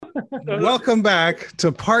Welcome back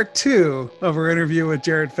to part 2 of our interview with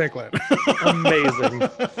Jared Ficklin. Amazing.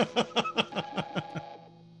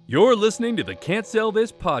 You're listening to the Can't Sell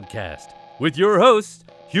This podcast with your hosts,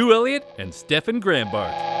 Hugh Elliott and Stefan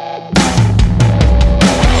Grambart.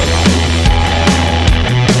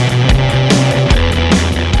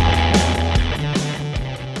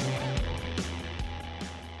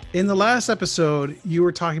 In the last episode, you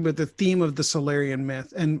were talking about the theme of the Solarian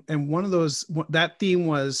myth, and one of those, that theme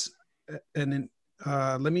was, let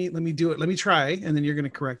me do it. Let me try, and then you're going to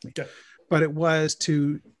correct me. Okay. But it was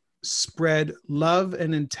to spread love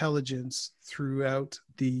and intelligence throughout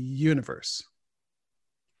the universe.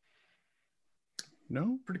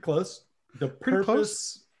 No, Pretty close. The Pretty purpose,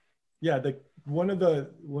 close? yeah. One of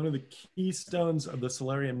the keystones of the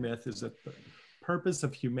Solarian myth is that the purpose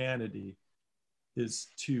of humanity is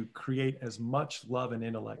to create as much love and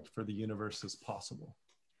intellect for the universe as possible.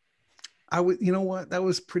 I would. You know what? That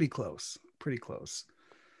was pretty close. Pretty close.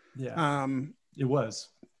 Yeah, it was.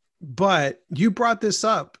 But you brought this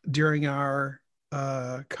up during our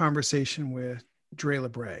conversation with Dre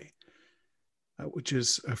LeBray, which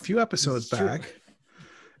is a few episodes back.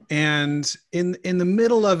 And in the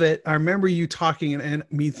middle of it, I remember you talking and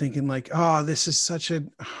me thinking like, oh, this is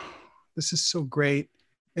so great.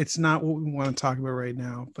 It's not what we want to talk about right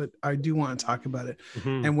now, but I do want to talk about it.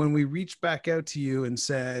 Mm-hmm. And when we reached back out to you and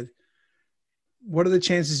said, what are the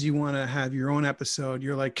chances you want to have your own episode?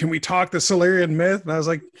 You're like, can we talk the Solarian myth? And I was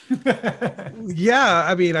like, yeah,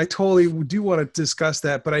 I mean, I totally do want to discuss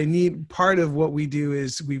that, but I need, part of what we do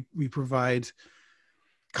is we provide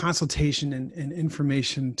consultation and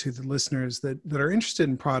information to the listeners that are interested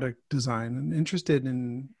in product design and interested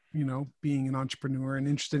in, you know, being an entrepreneur and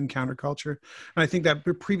interested in counterculture. And I think that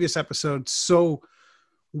the previous episode so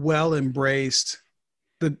well embraced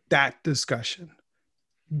that discussion.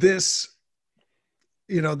 This,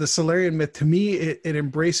 you know, the Solarian myth, to me, it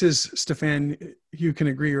embraces, Stefan, you can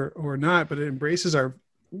agree or not, but it embraces our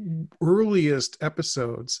earliest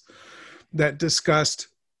episodes that discussed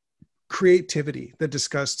creativity, that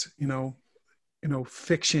discussed, you know,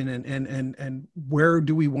 fiction and where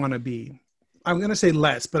do we want to be? I'm going to say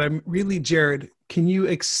less, but I'm really, Jared, can you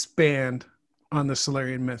expand on the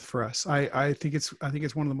Solarian myth for us? I think it's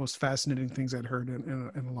one of the most fascinating things I'd heard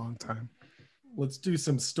in a long time. Let's do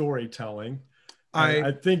some storytelling.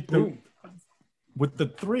 I think with the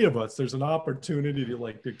three of us, there's an opportunity to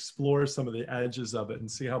explore some of the edges of it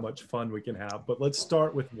and see how much fun we can have. But let's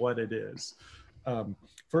start with what it is.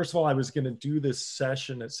 First of all, I was going to do this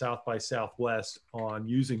session at South by Southwest on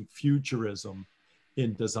using futurism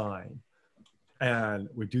in design. And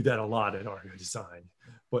we do that a lot in art design.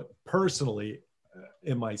 But personally,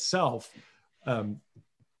 in myself, we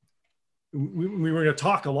were going to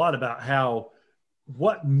talk a lot about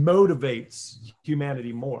what motivates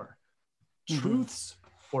humanity more, truths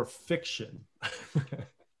or fiction.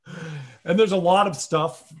 And there's a lot of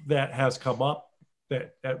stuff that has come up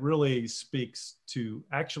that really speaks to,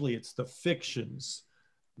 actually, it's the fictions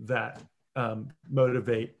that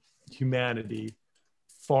motivate humanity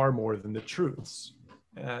far more than the truths.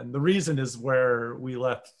 And the reason is where we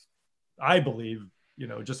left, I believe, you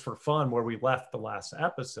know, just for fun, where we left the last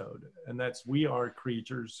episode. And that's, we are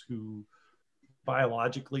creatures who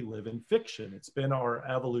biologically live in fiction. It's been our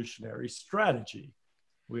evolutionary strategy.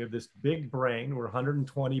 We have this big brain. We're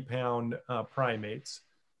 120-pound primates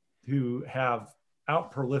who have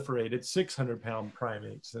out-proliferated 600-pound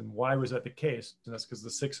primates. And why was that the case? And that's because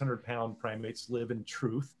the 600-pound primates live in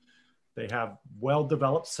truth. They have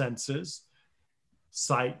well-developed senses,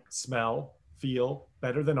 sight, smell, feel,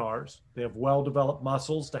 better than ours. They have well-developed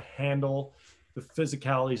muscles to handle the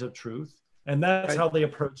physicalities of truth. And that's how they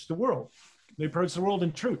approach the world. They approach the world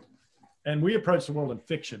in truth. And we approach the world in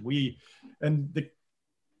fiction.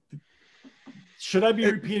 Should I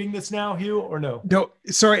be repeating this now, Hugh, or no? No,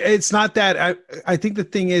 sorry, it's not that. I think the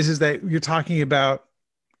thing is that you're talking about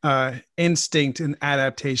instinct and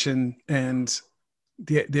adaptation and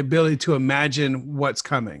the ability to imagine what's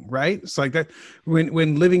coming, right? It's like that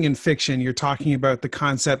when living in fiction, you're talking about the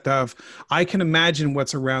concept of, I can imagine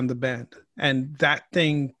what's around the bend, and that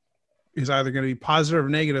thing is either going to be positive or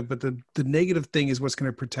negative, but the negative thing is what's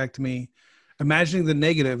going to protect me. Imagining the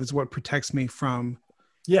negative is what protects me from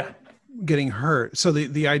getting hurt. So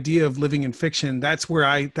the idea of living in fiction, that's where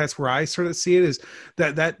I sort of see it, is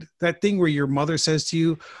that thing where your mother says to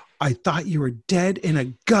you, I thought you were dead in a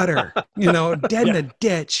gutter, you know, dead in a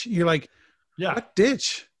ditch. You're like, what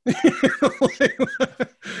ditch?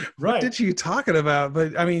 What ditch are you talking about?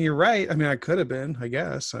 But I mean, you're right. I mean, I could have been, I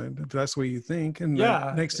guess, if that's what you think. And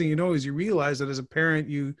next thing you know is you realize that as a parent,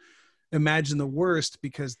 you imagine the worst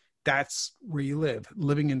because that's where you live.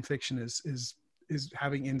 Living in fiction is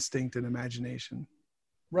having instinct and imagination.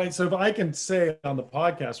 Right. So if I can say on the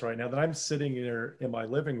podcast right now that I'm sitting here in my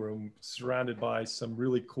living room surrounded by some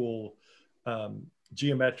really cool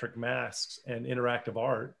geometric masks and interactive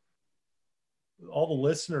art, all the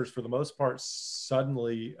listeners, for the most part,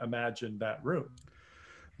 suddenly imagine that room.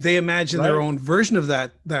 They imagine their own version of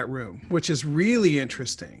that room, which is really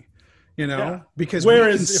interesting, because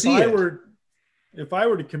whereas we can see if I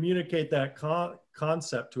were to communicate that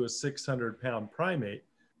concept to a 600-pound primate,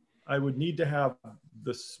 I would need to have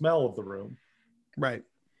the smell of the room. Right.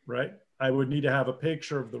 I would need to have a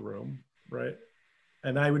picture of the room. Right.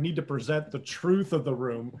 And I would need to present the truth of the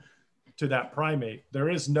room to that primate. There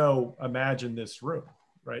is no imagine this room.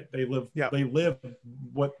 Right. They live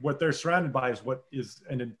what they're surrounded by is what is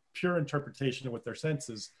a pure interpretation of what their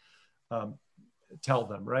senses tell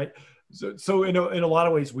them. Right. So in a lot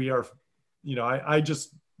of ways we are, I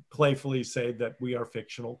just playfully say that we are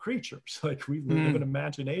fictional creatures. Like we live in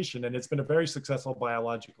imagination, and it's been a very successful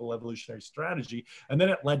biological evolutionary strategy. And then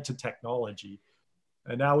it led to technology.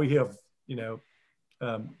 And now we have,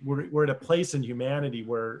 we're at a place in humanity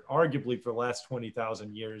where arguably for the last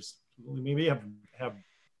 20,000 years, we have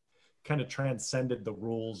kind of transcended the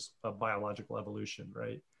rules of biological evolution,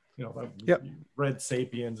 right? I've read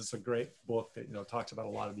Sapiens. It's a great book that, talks about a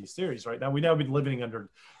lot of these theories, right? Now we've been living under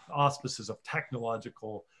auspices of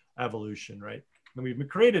technological evolution, right? And we've been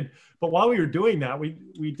created, but while we were doing that, we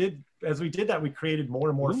created more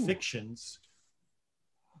and more fictions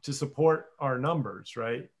to support our numbers,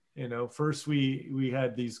 right? First we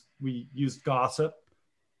used gossip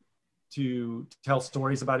to tell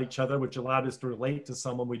stories about each other, which allowed us to relate to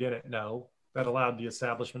someone we didn't know. That allowed the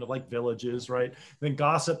establishment of like villages, right? Then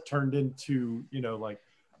gossip turned into,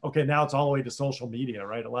 okay, now it's all the way to social media,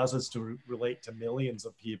 right? It allows us to relate to millions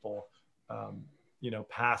of people,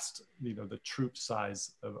 past, the troop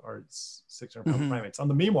size of our 600-pound primates. On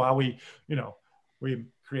the meanwhile, we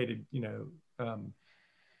created,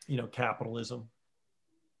 capitalism,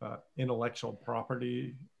 intellectual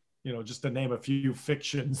property, just to name a few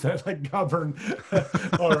fictions that like govern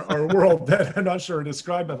our world that I'm not sure are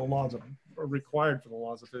described by the laws of, or required for the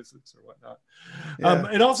laws of physics or whatnot.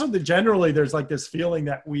 And also generally there's like this feeling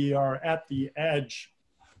that we are at the edge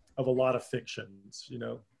of a lot of fictions,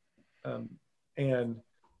 and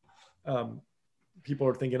people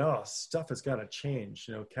are thinking, oh, stuff has got to change.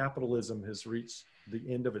 Capitalism has reached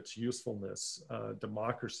the end of its usefulness.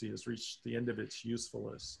 Democracy has reached the end of its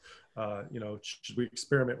usefulness. Should we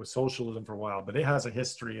experiment with socialism for a while? But it has a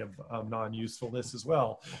history of non-usefulness as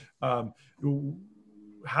well.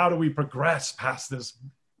 How do we progress past this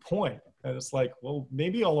point? And it's like, well,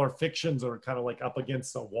 maybe all our fictions are kind of like up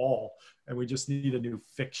against a wall and we just need a new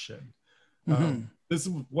fiction. This is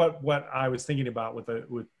what I was thinking about with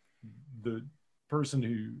the person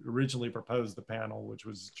who originally proposed the panel, which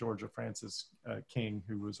was Georgia Francis King,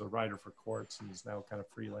 who was a writer for Quartz and is now kind of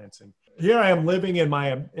freelancing. Here I am living in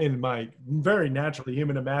my very naturally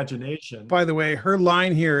human imagination. By the way, her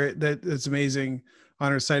line here that's amazing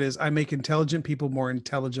on her site is, I make intelligent people more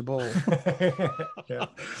intelligible.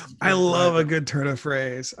 I love a good turn of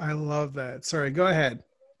phrase. I love that. Sorry, go ahead.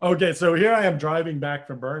 Okay, so here I am driving back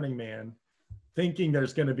from Burning Man, thinking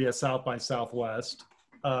there's going to be a South by Southwest.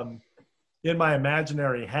 In my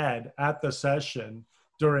imaginary head at the session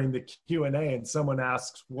during the Q&A, and someone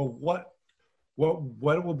asks, well,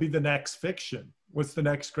 what will be the next fiction? What's the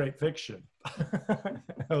next great fiction?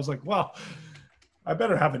 I was like, well, I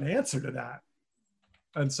better have an answer to that.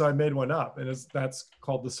 And so I made one up, and that's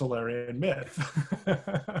called the Solarian Myth,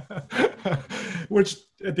 which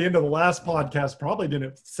at the end of the last podcast probably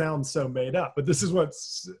didn't sound so made up, but this is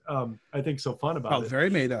what's I think so fun about it. Very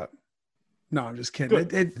made up. No, I'm just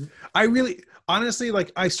kidding. I really, honestly,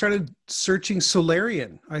 I started searching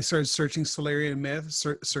Solarian. I started searching Solarian myth,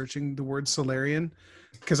 searching the word Solarian,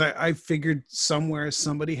 because I figured somewhere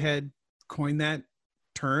somebody had coined that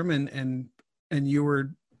term, and you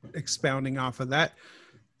were expounding off of that.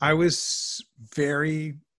 I was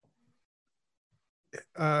very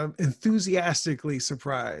enthusiastically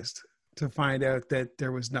surprised to find out that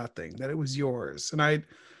there was nothing, that it was yours. And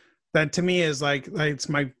that to me is it's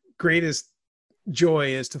my greatest joy,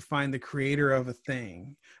 is to find the creator of a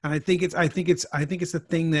thing. And I think it's a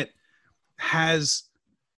thing that has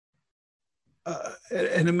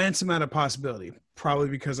an immense amount of possibility, probably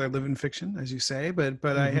because I live in fiction, as you say, but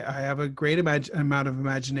I have a great amount of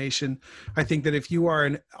imagination. I think that if you are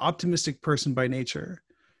an optimistic person by nature,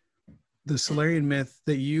 the Solarian myth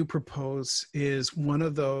that you propose is one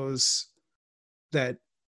of those that,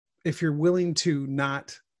 if you're willing to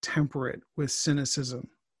not temper it with cynicism,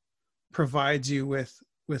 provides you with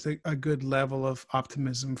with a good level of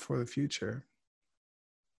optimism for the future.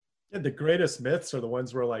 Yeah, the greatest myths are the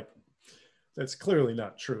ones where like, that's clearly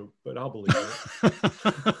not true, but I'll believe it.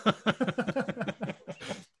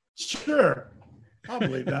 Sure, I'll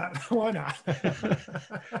believe that. Why not?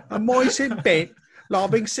 A mouse in bed,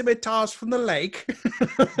 lobbing scimitars from the lake.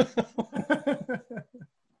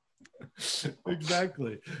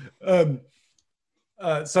 Exactly.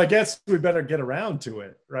 So I guess we better get around to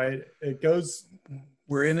it, right? It goes.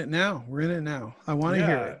 We're in it now. I want to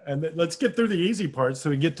hear it. And let's get through the easy parts so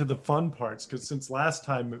we get to the fun parts. Because since last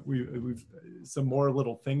time, we've some more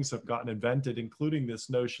little things have gotten invented, including this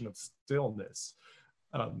notion of stillness,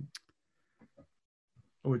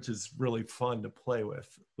 which is really fun to play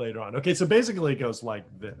with later on. Okay, so basically it goes like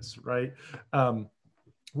this, right?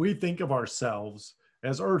 We think of ourselves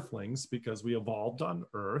as Earthlings because we evolved on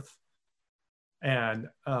Earth, and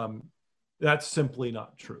that's simply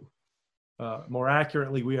not true. More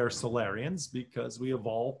accurately, we are Solarians because we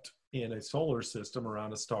evolved in a solar system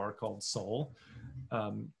around a star called Sol.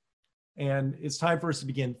 And it's time for us to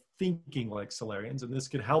begin thinking like Solarians, and this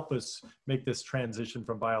could help us make this transition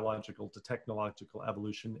from biological to technological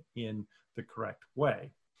evolution in the correct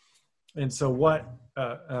way. And so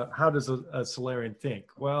how does a Solarian think?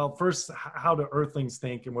 Well, first, how do Earthlings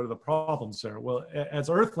think, and what are the problems there? Well, as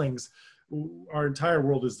Earthlings, our entire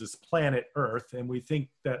world is this planet Earth, and we think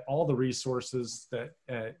that all the resources that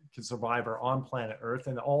can survive are on planet Earth,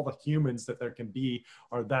 and all the humans that there can be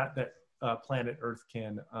are that planet Earth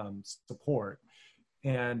can support.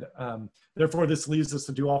 And therefore, this leads us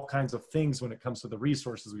to do all kinds of things when it comes to the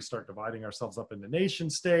resources. We start dividing ourselves up into nation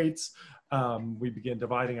states. We begin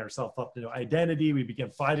dividing ourselves up into identity. We begin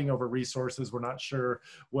fighting over resources. We're not sure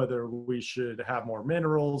whether we should have more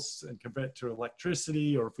minerals and convert to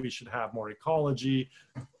electricity, or if we should have more ecology.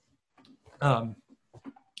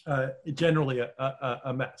 Generally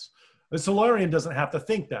a mess. The Solarian doesn't have to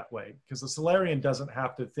think that way, because the Solarian doesn't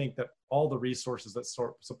have to think that all the resources that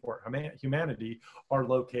support humanity are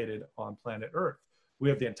located on planet Earth. We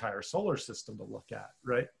have the entire solar system to look at,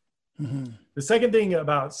 right? Mm-hmm. The second thing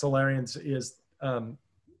about Solarians is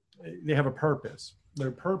they have a purpose.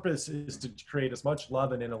 Their purpose is to create as much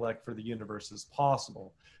love and intellect for the universe as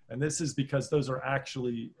possible. And this is because those are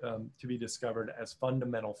actually to be discovered as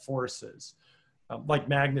fundamental forces, like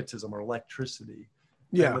magnetism or electricity.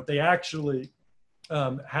 Yeah, but they actually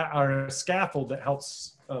are a scaffold that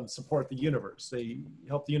helps support the universe. They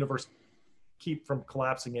help the universe keep from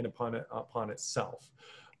collapsing in upon itself.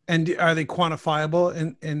 And are they quantifiable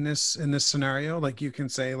in this scenario? Like you can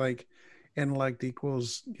say like intellect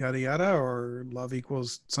equals yada yada, or love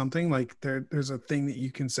equals something. Like there's a thing that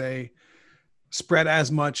you can say, spread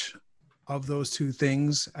as much of those two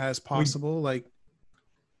things as possible.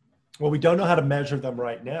 Well, we don't know how to measure them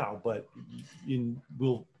right now, but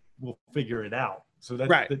we'll figure it out. So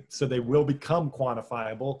so they will become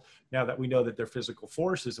quantifiable now that we know that they're physical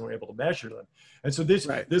forces and we're able to measure them. And so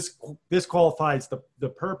this qualifies the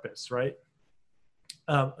purpose, right?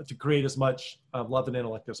 To create as much love and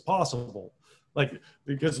intellect as possible.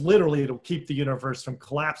 Because literally it'll keep the universe from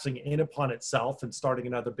collapsing in upon itself and starting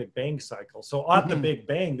another Big Bang cycle. So at the Big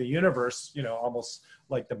Bang, the universe, almost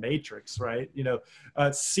like the Matrix, right?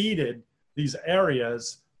 Seeded these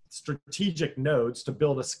areas, strategic nodes, to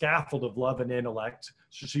build a scaffold of love and intellect.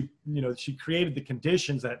 So she created the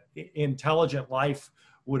conditions that intelligent life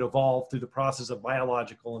would evolve through the process of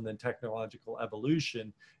biological and then technological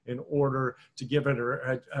evolution in order to give it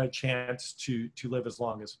a chance to live as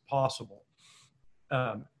long as possible.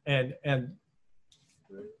 And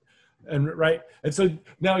so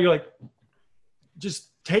now you're like, just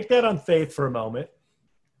take that on faith for a moment,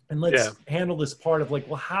 and let's handle this part of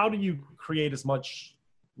well, how do you create as much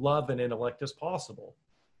love and intellect as possible?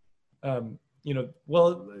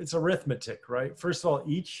 Well, it's arithmetic, right? First of all,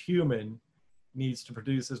 each human needs to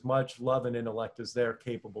produce as much love and intellect as they're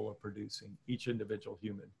capable of producing, each individual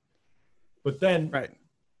human. But then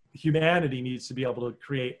humanity needs to be able to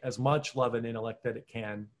create as much love and intellect that it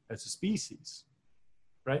can as a species,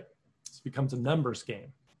 right? This becomes a numbers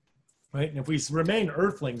game, right? And if we remain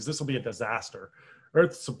Earthlings, this will be a disaster.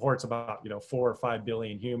 Earth supports about 4 or 5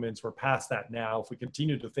 billion humans. We're past that now. If we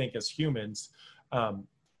continue to think as humans,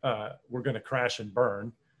 we're going to crash and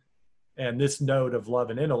burn. And this node of love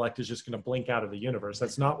and intellect is just going to blink out of the universe.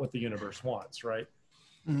 That's not what the universe wants, right?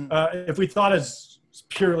 Mm-hmm. If we thought as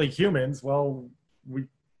purely humans, well, we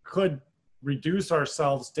could reduce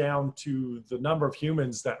ourselves down to the number of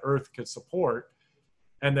humans that Earth could support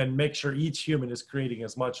and then make sure each human is creating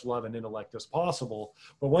as much love and intellect as possible.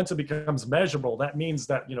 But once it becomes measurable, that means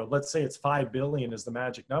that, let's say it's 5 billion is the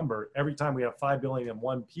magic number. Every time we have 5 billion and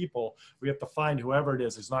one people, we have to find whoever it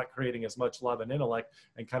is who's not creating as much love and intellect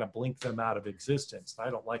and kind of blink them out of existence.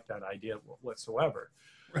 I don't like that idea whatsoever.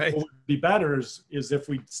 Right. What would be better is if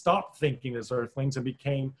we stopped thinking as Earthlings and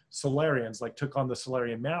became Solarians, like took on the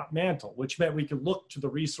Solarian mantle, which meant we could look to the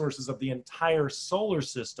resources of the entire solar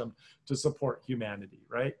system to support humanity,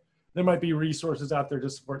 right? There might be resources out there to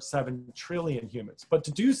support 7 trillion humans, but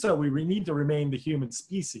to do so, we need to remain the human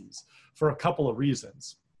species for a couple of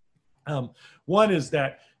reasons. One is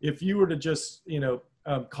that if you were to just,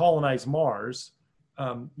 colonize Mars,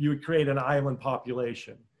 you would create an island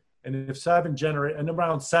population. And if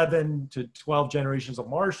around 7 to 12 generations of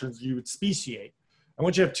Martians, you would speciate. And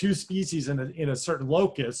once you have 2 species in a certain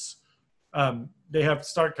locus, they have to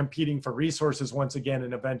start competing for resources once again,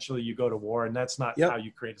 and eventually you go to war. And that's not how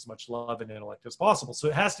you create as much love and intellect as possible. So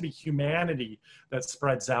it has to be humanity that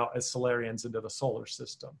spreads out as Solarians into the solar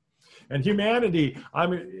system. And humanity,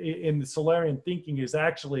 in the Solarian thinking, is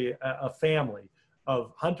actually a family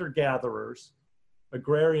of hunter-gatherers,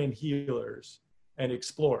 agrarian healers, and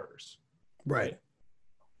explorers. Right.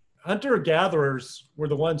 Hunter-gatherers were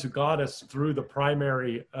the ones who got us through the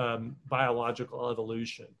primary biological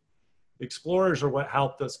evolution. Explorers are what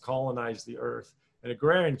helped us colonize the earth, and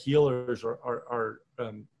agrarian healers are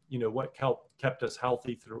what kept us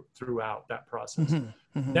healthy throughout that process.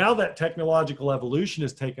 Mm-hmm. Mm-hmm. Now that technological evolution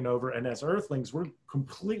has taken over, and as Earthlings, we're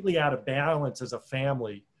completely out of balance as a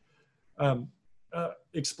family.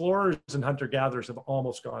 Explorers and hunter-gatherers have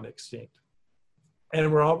almost gone extinct. And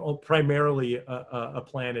we're all primarily a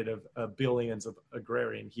planet of billions of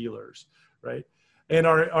agrarian healers, right? And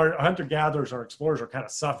our hunter-gatherers, our explorers are kind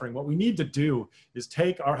of suffering. What we need to do is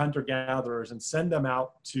take our hunter-gatherers and send them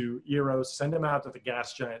out to Eros, send them out to the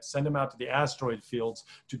gas giants, send them out to the asteroid fields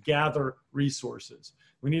to gather resources.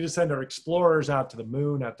 We need to send our explorers out to the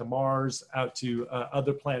moon, out to Mars, out to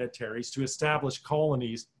other planetaries to establish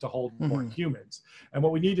colonies to hold more humans. And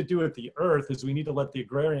what we need to do at the Earth is we need to let the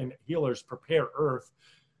agrarian healers prepare Earth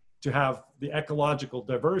to have the ecological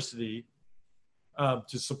diversity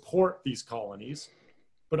to support these colonies,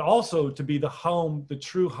 but also to be the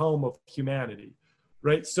true home of humanity,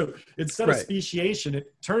 right? So instead of speciation,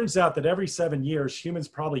 it turns out that every 7 years, humans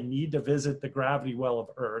probably need to visit the gravity well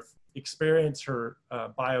of Earth, experience her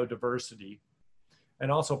biodiversity, and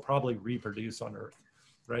also probably reproduce on Earth,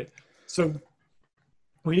 right? So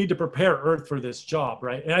we need to prepare Earth for this job,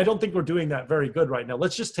 right? And I don't think we're doing that very good right now.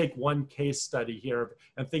 Let's just take one case study here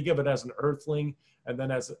and think of it as an Earthling and then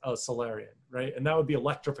as a Solarian, right? And that would be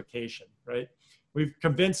electrification, right? We've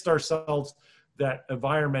convinced ourselves that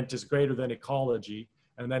environment is greater than ecology,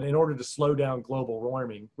 and that in order to slow down global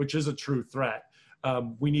warming, which is a true threat,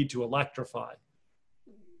 we need to electrify.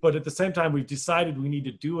 But at the same time, we've decided we need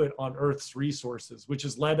to do it on Earth's resources, which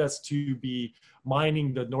has led us to be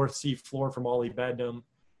mining the North Sea floor for molybdenum.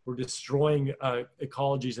 We're destroying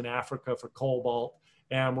ecologies in Africa for cobalt,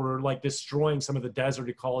 and we're destroying some of the desert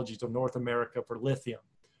ecologies of North America for lithium.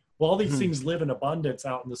 Well, all these things live in abundance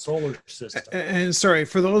out in the solar system. And sorry,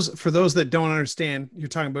 for those that don't understand, you're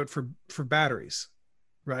talking about for batteries,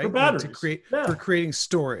 right? For batteries, for creating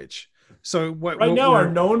storage. So our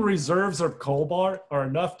known reserves of cobalt are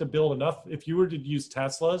enough to build enough. If you were to use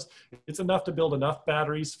Teslas, it's enough to build enough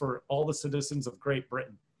batteries for all the citizens of Great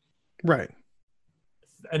Britain. Right.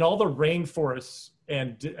 And all the rainforests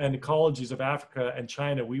and ecologies of Africa and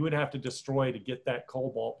China, we would have to destroy to get that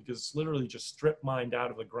cobalt because it's literally just strip mined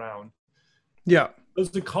out of the ground. Yeah.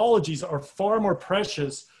 Those ecologies are far more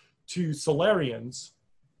precious to Solarians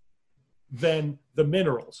than the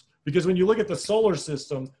minerals. Because when you look at the solar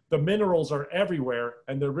system, the minerals are everywhere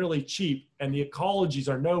and they're really cheap, and the ecologies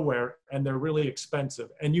are nowhere and they're really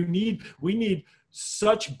expensive. And we need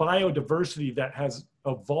such biodiversity that has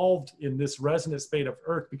evolved in this resonant state of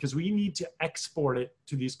Earth, because we need to export it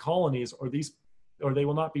to these colonies, or they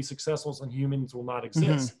will not be successful and humans will not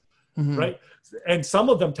exist. Mm-hmm. Right? And some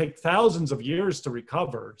of them take thousands of years to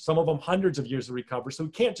recover, some of them hundreds of years to recover. So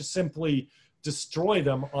we can't just simply destroy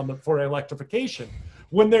them for electrification.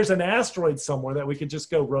 When there's an asteroid somewhere that we could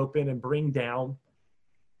just go rope in and bring down,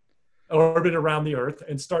 orbit around the Earth,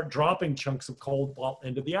 and start dropping chunks of cobalt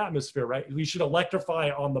into the atmosphere, right? We should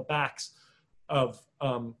electrify on the backs of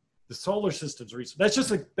the solar system's research.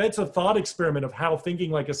 That's a thought experiment of how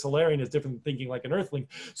thinking like a Solarian is different than thinking like an Earthling.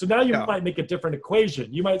 So now you might make a different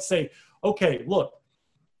equation. You might say, okay, look,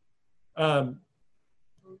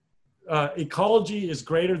 ecology is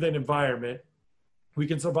greater than environment. We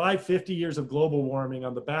can survive 50 years of global warming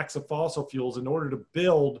on the backs of fossil fuels in order to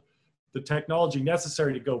build the technology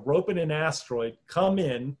necessary to go rope in an asteroid, come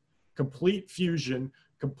in, complete fusion,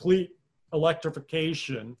 complete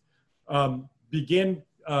electrification, begin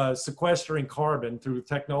sequestering carbon through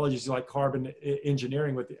technologies like carbon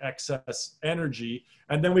engineering with the excess energy,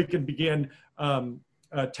 and then we can begin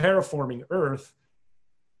terraforming Earth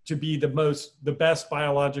to be the best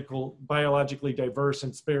biologically diverse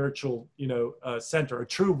and spiritual, center, a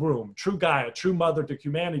true womb, true Gaia, true mother to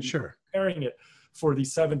humanity, Sure. preparing it for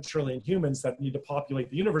these 7 trillion humans that need to populate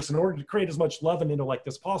the universe in order to create as much love and intellect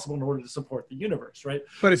as possible in order to support the universe, right?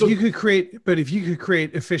 But if you could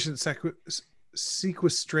create efficient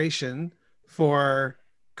sequestration for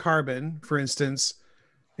carbon, for instance,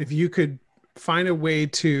 if you could find a way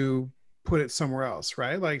to put it somewhere else,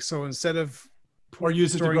 right? Like, so instead of or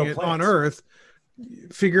use it to grow storing it plants on Earth,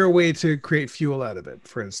 figure a way to create fuel out of it,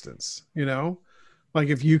 for instance, like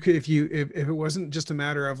if it wasn't just a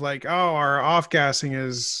matter of like, oh, our off gassing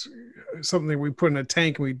is something we put in a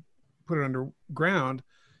tank and we put it underground,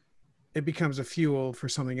 it becomes a fuel for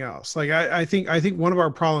something else. Like I think one of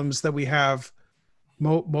our problems that we have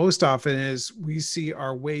most often is we see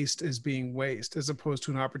our waste as being waste as opposed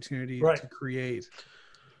to an opportunity to create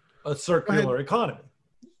a circular economy.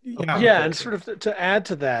 Yeah, and sort of to add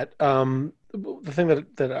to that, the thing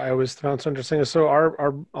that I always found so interesting is, so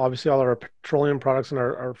our obviously all our petroleum products and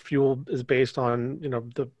our fuel is based on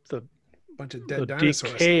the bunch of dead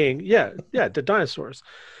dinosaurs. Decaying, dead dinosaurs,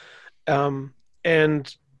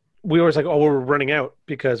 and we always like, oh, we're running out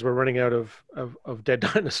because we're running out of dead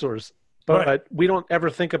dinosaurs, but we don't ever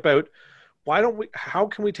think about how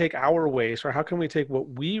can we take our waste, or how can we take what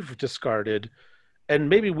we've discarded, and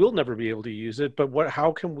maybe we'll never be able to use it, but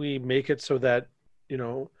how can we make it so that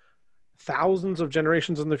thousands of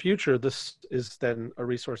generations in the future, this is then a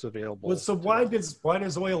resource available. Well, so why does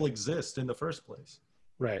oil exist in the first place?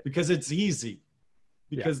 Right. Because it's easy.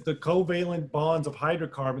 Because the covalent bonds of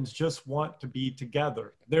hydrocarbons just want to be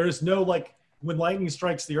together. There is no, like, when lightning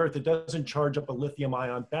strikes the Earth, it doesn't charge up a lithium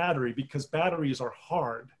ion battery because batteries are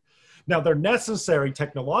hard. Now, they're necessary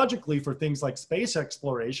technologically for things like space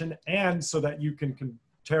exploration and so that you can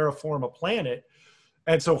terraform a planet.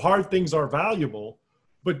 And so hard things are valuable.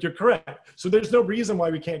 But you're correct. So there's no reason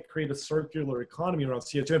why we can't create a circular economy around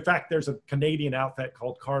CO2. In fact, there's a Canadian outfit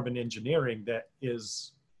called Carbon Engineering that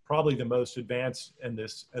is probably the most advanced in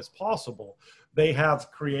this as possible. They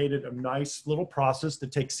have created a nice little process to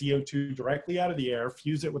take CO2 directly out of the air,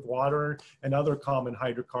 fuse it with water and other common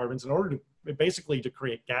hydrocarbons in order to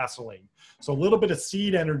create gasoline. So a little bit of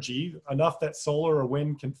seed energy, enough that solar or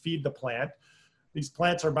wind can feed the plant. These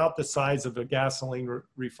plants are about the size of a gasoline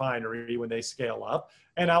refinery when they scale up.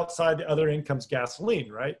 And outside the other end comes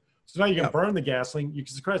gasoline, right? So now you can burn the gasoline. You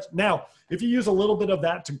can sequester. Now, if you use a little bit of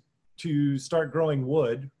that to start growing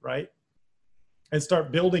wood, right? And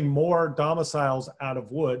start building more domiciles out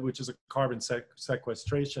of wood, which is a carbon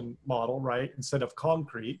sequestration model, right? Instead of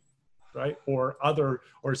concrete, right? Or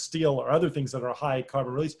steel or other things that are high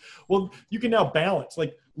carbon release. Well, you can now balance,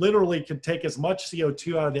 like literally can take as much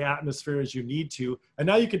CO2 out of the atmosphere as you need to. And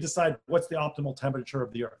now you can decide what's the optimal temperature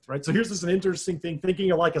of the Earth, right? So here's this an interesting thing,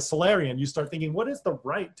 thinking of like a Solarian, you start thinking, what is the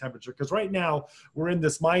right temperature? Because right now we're in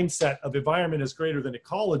this mindset of environment is greater than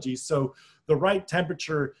ecology. So the right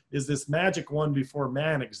temperature is this magic one before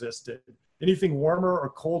man existed. Anything warmer or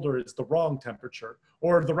colder is the wrong temperature.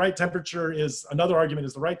 Or the right temperature is, another argument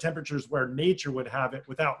is the right temperature is where nature would have it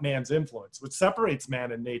without man's influence, which separates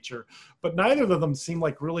man and nature. But neither of them seem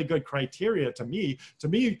like really good criteria to me. To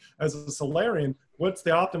me, as a Solarian, what's the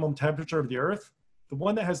optimum temperature of the Earth? The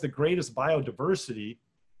one that has the greatest biodiversity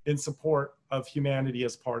in support of humanity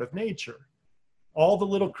as part of nature. All the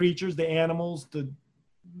little creatures, the animals, the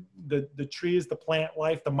trees, the plant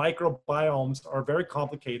life, the microbiomes are a very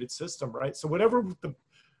complicated system, right? So whatever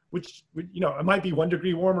it might be 1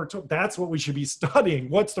 degree warmer, that's what we should be studying.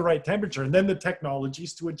 What's the right temperature? And then the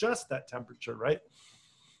technologies to adjust that temperature, right?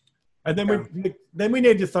 And then we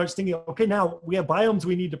need to start thinking, okay, now we have biomes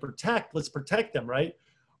we need to protect. Let's protect them, right?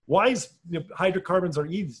 Why is hydrocarbons are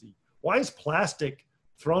easy? Why is plastic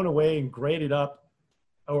thrown away and graded up?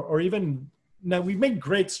 Or even, now we've made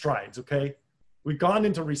great strides, okay? We've gone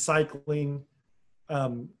into recycling,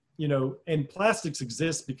 and plastics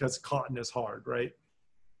exist because cotton is hard, right?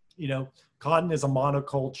 Cotton is a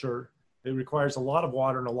monoculture. It requires a lot of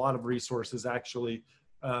water and a lot of resources actually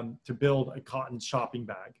to build a cotton shopping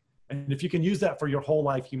bag. And if you can use that for your whole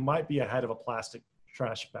life, you might be ahead of a plastic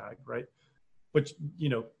trash bag, right? But,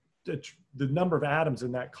 the number of atoms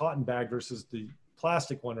in that cotton bag versus the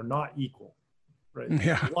plastic one are not equal. right?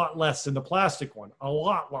 Yeah. A lot less than the plastic one, a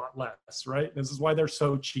lot less, right? This is why they're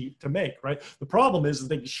so cheap to make, right? The problem is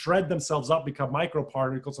they shred themselves up, become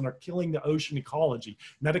microparticles, and are killing the ocean ecology.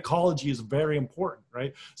 And that ecology is very important,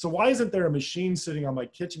 right? So why isn't there a machine sitting on my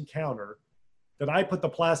kitchen counter that I put the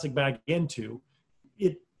plastic bag into?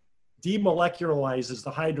 It demolecularizes the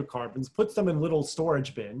hydrocarbons, puts them in little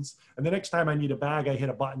storage bins, and the next time I need a bag, I hit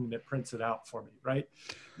a button and it prints it out for me, right?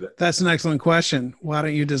 That's an excellent question. Why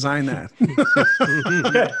don't you design that?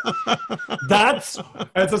 Okay. That's,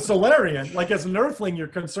 as a Solarian, like as an Earthling, you're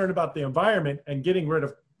concerned about the environment and getting rid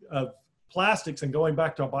of plastics and going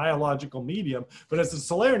back to a biological medium. But as a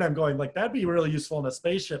Solarian, I'm going like, that'd be really useful in a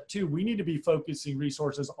spaceship too. We need to be focusing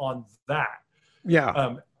resources on that.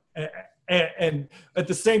 Yeah. And at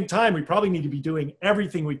the same time, we probably need to be doing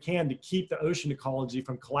everything we can to keep the ocean ecology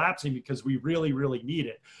from collapsing because we really, really need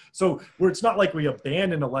it. So where it's not like we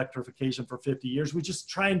abandon electrification for 50 years, we just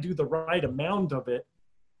try and do the right amount of it.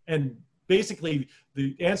 And basically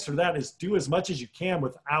the answer to that is do as much as you can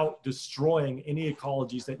without destroying any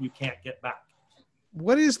ecologies that you can't get back.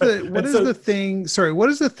 What is the thing? Sorry, what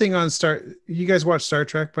is the thing on Star? You guys watch Star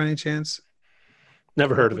Trek by any chance?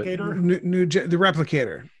 Never heard of it. The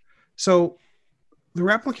Replicator. So the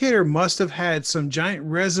Replicator must have had some giant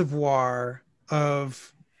reservoir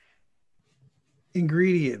of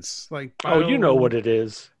ingredients. Like you know what it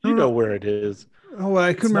is. You know where it is. Oh,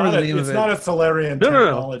 I couldn't remember the name of it. It's not a Solarian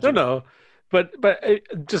technology. No. But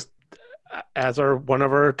just as one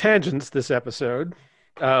of our tangents this episode,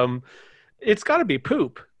 it's got to be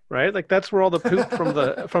poop, right? Like that's where all the poop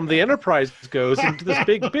from the Enterprise goes into this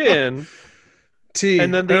big bin.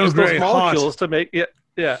 And then they use those molecules to make it.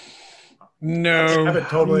 Yeah. No, I have a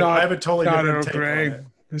totally different take on it.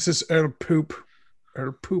 This is Earl Poop.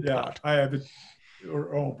 Earl Poop pot. I have or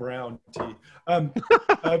Earl Brown tea. I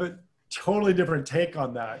have a totally different take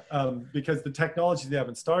on that because the technologies they have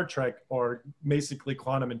in Star Trek are basically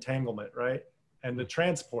quantum entanglement, right? And the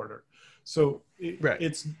transporter. So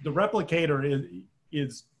it's the Replicator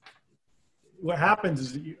is what happens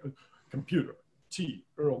is computer T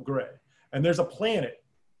Earl Grey, and there's a planet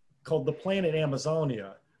called the planet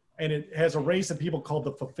Amazonia. And it has a race of people called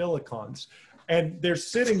the Phofilicons. And they're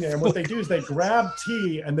sitting there, and what they do is they grab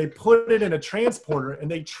tea and they put it in a transporter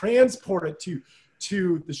and they transport it to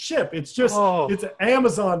the ship. It's just, it's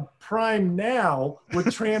Amazon Prime Now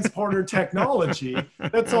with transporter technology.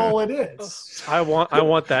 That's all it is. I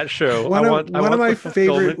want that show. One of my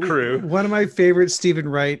favorite Stephen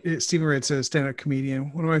Wright's a stand-up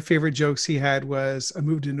comedian. One of my favorite jokes he had was I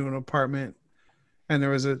moved into an apartment and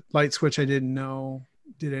there was a light switch I didn't know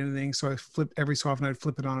did anything. So I flipped every so often. I'd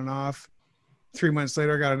flip it on and off. 3 months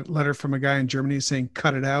later, I got a letter from a guy in Germany saying,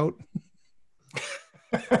 cut it out.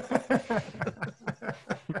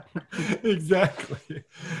 Exactly.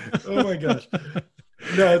 Oh my gosh.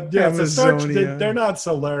 No, yeah, so they're not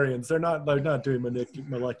Solarians. They're not doing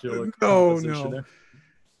molecular. No.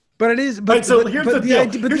 But it is. But, right, so but, here's but the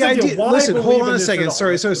idea. But the idea. Listen, hold on a second.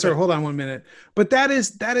 Sorry. Okay. Hold on 1 minute. But that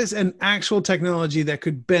is an actual technology that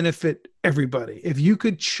could benefit everybody. If you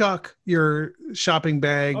could chuck your shopping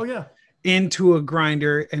bag into a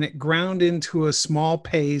grinder and it ground into a small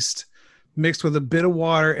paste mixed with a bit of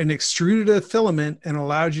water and extruded a filament and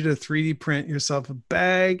allowed you to 3D print yourself a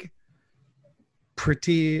bag,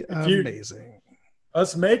 pretty amazing.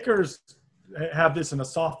 Us makers have this in a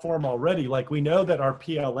soft form already. Like we know that our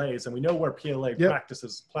PLAs, and we know where PLA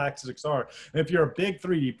plastics are. And if you're a big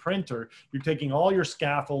 3D printer, you're taking all your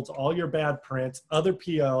scaffolds, all your bad prints, other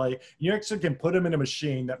PLA, you actually can put them in a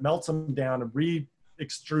machine that melts them down and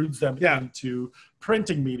extrudes them into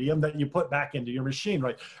printing medium that you put back into your machine,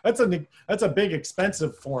 right? That's a big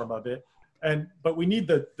expensive form of it. But we need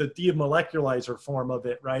the demoleculizer form of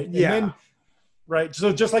it, right? Yeah. And then, right.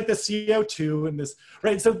 So just like the CO2 and this,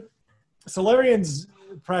 right? So Solarians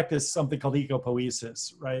practice something called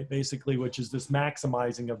ecopoiesis, right? Basically, which is this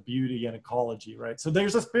maximizing of beauty and ecology, right? So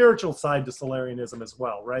there's a spiritual side to Solarianism as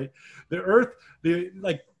well, right? The Earth,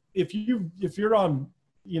 if you're on,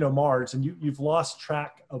 Mars and you've lost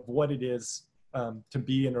track of what it is to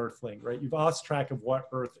be an Earthling, right? You've lost track of what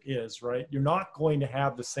Earth is, right? You're not going to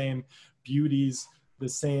have the same beauties, the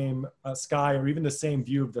same sky, or even the same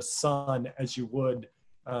view of the sun as you would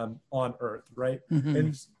on Earth, right? Mm-hmm.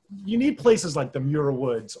 And you need places like the Muir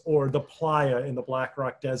Woods or the Playa in the Black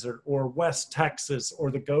Rock Desert or West Texas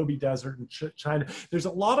or the Gobi Desert in China. There's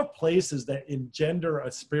a lot of places that engender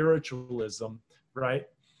a spiritualism, right?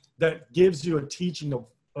 That gives you a teaching of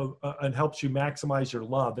and helps you maximize your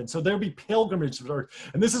love. And so there'll be pilgrimages.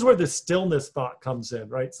 And this is where the stillness thought comes in,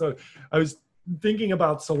 right? So I was thinking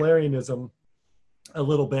about Solarianism a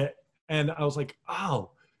little bit and I was like,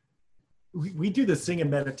 we do this thing in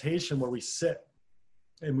meditation where we sit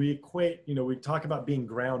and we equate, we talk about being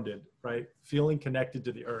grounded, right? Feeling connected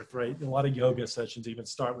to the earth, right? A lot of yoga sessions even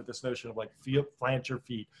start with this notion of like, plant your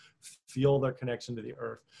feet, feel their connection to the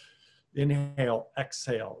earth. Inhale,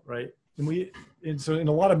 exhale, right? And so in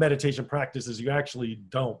a lot of meditation practices, you actually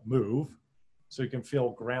don't move, so you can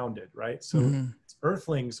feel grounded, right? So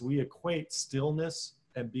earthlings, we equate stillness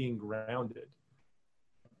and being grounded.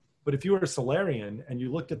 But if you were a Solarian and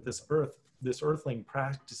you looked at this earthling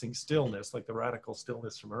practicing stillness, like the radical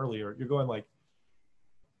stillness from earlier, you're going like,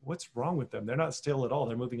 what's wrong with them? They're not still at all.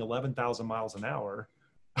 They're moving 11,000 miles an hour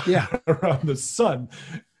around the sun.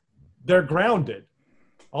 They're grounded.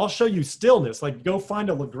 I'll show you stillness. Like, go find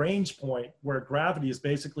a Lagrange point where gravity is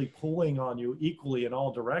basically pulling on you equally in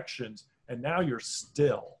all directions, and now you're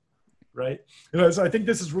still, right? So I think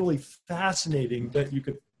this is really fascinating that you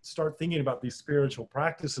could start thinking about these spiritual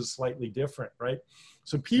practices slightly different, right?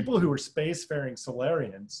 So people who are spacefaring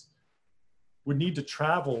Solarians would need to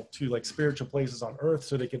travel to like spiritual places on Earth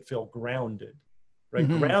so they can feel grounded, right?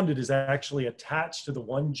 Grounded is actually attached to the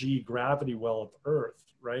 1G gravity well of Earth,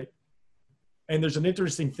 right? And there's an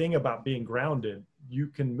interesting thing about being grounded. You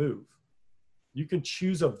can move. You can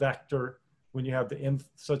choose a vector when you have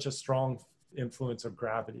such a strong influence of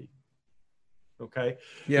gravity. Okay.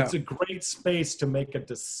 Yeah. It's a great space to make a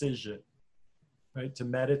decision, right? To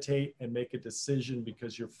meditate and make a decision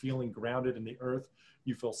because you're feeling grounded in the earth.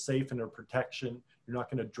 You feel safe in their protection. You're not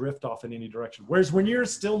going to drift off in any direction. Whereas when you're in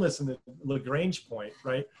stillness in the Lagrange point,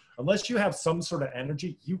 right? Unless you have some sort of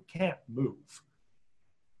energy, you can't move.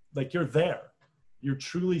 Like, you're there. You're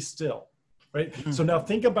truly still, right? So now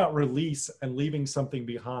think about release and leaving something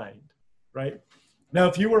behind, right? Now,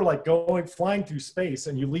 if you were like flying through space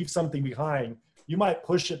and you leave something behind, you might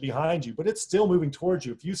push it behind you, but it's still moving towards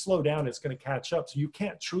you. If you slow down, it's going to catch up. So you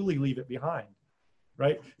can't truly leave it behind,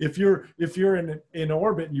 right? If you're in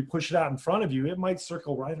orbit and you push it out in front of you, it might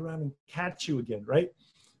circle right around and catch you again, right?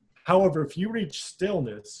 However, if you reach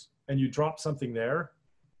stillness and you drop something there,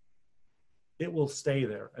 it will stay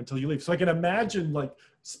there until you leave. So I can imagine like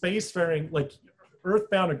spacefaring, like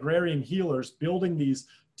earthbound agrarian healers building these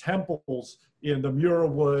temples in the Muir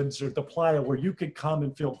Woods or the Playa where you could come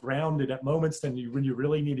and feel grounded at moments when you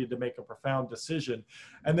really needed to make a profound decision.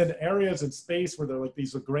 And then areas in space where they're like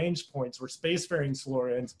these Lagrange points where spacefaring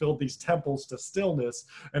Solarians build these temples to stillness,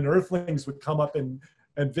 and earthlings would come up and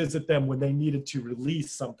visit them when they needed to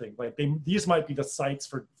release something. Like these might be the sites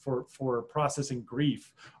for processing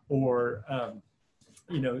grief or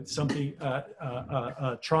something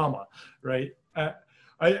trauma, right?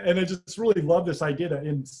 I just really love this idea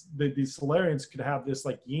that these Solarians could have this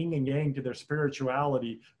like yin and yang to their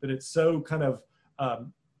spirituality, that it's so kind of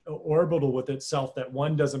orbital with itself that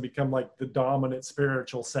one doesn't become like the dominant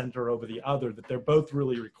spiritual center over the other, that they're both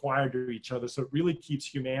really required to each other. So it really keeps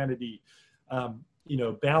humanity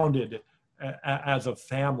bounded as a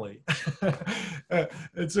family.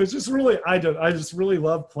 And so it's just really, I just really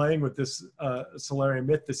love playing with this Solarian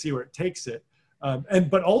myth to see where it takes it.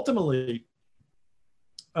 But ultimately,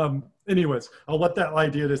 anyways, I'll let that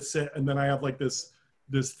idea to sit. And then I have like this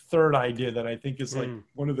third idea that I think is like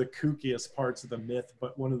one of the kookiest parts of the myth,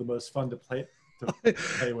 but one of the most fun to play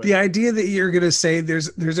with. The idea that you're going to say there's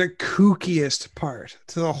a kookiest part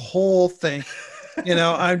to the whole thing.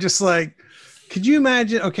 I'm just like, could you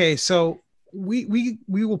imagine? Okay, so we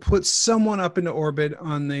will put someone up into orbit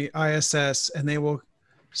on the ISS, and they will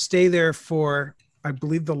stay there for, I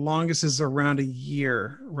believe the longest is around a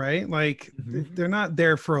year, right? Like they're not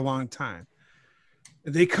there for a long time.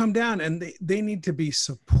 They come down and they need to be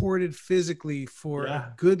supported physically for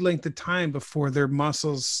a good length of time before their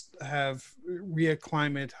muscles have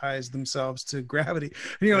reacclimatized themselves to gravity.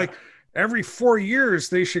 And you're like, every 4 years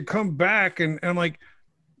they should come back, and I'm like,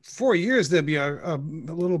 4 years there'll be a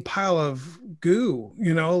little pile of goo,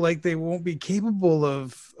 like they won't be capable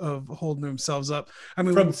of holding themselves up. I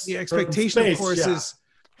mean, the expectation, space, of course, is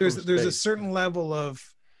there's a certain level of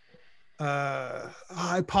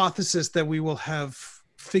hypothesis that we will have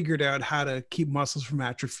figured out how to keep muscles from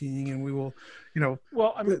atrophying, and we will,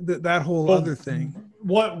 that whole other thing.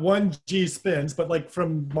 What 1G spins, but like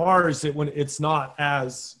from Mars, it's not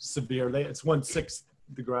as severe. It's 1/6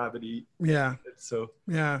 the gravity. Yeah. So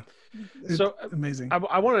amazing.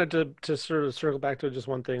 I wanted to sort of circle back to just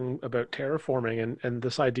one thing about terraforming and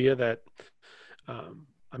this idea that,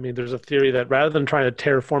 there's a theory that rather than trying to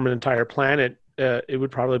terraform an entire planet, it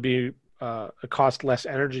would probably be cost less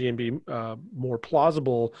energy and be more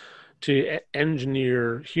plausible to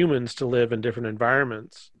engineer humans to live in different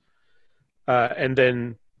environments. But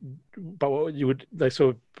what you would like, so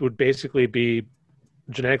it would basically be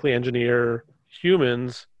genetically engineer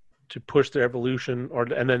humans push their evolution,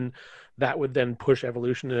 and then that would then push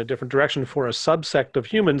evolution in a different direction for a subsect of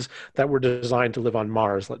humans that were designed to live on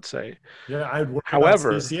Mars, let's say. Yeah, I'd worry However,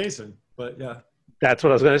 about speciation, but yeah. That's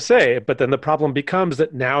what I was going to say. But then the problem becomes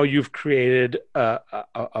that now you've created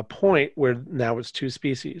a point where now it's two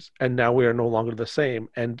species, and now we are no longer the same.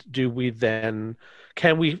 And do we then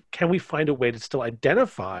can we find a way to still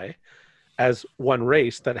identify as one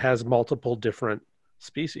race that has multiple different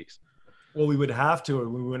species? Well, we would have to, or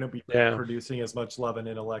we wouldn't be producing as much love and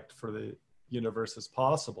intellect for the universe as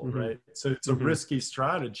possible, right? So it's a risky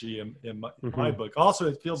strategy in my book. Also,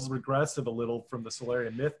 it feels regressive a little from the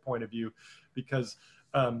Solarian myth point of view, because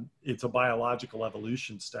it's a biological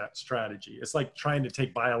evolution strategy. It's like trying to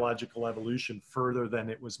take biological evolution further than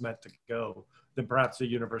it was meant to go, than perhaps the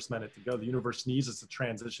universe meant it to go. The universe needs us to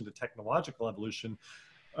transition to technological evolution.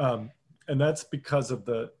 And that's because of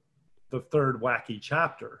the third wacky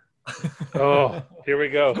chapter. Oh, here we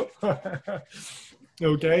go.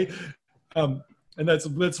 Okay. And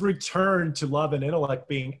let's return to love and intellect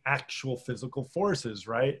being actual physical forces,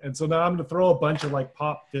 right? And so now I'm going to throw a bunch of like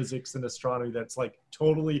pop physics and astronomy that's like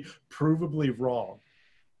totally provably wrong,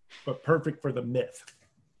 but perfect for the myth,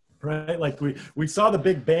 right? Like we saw the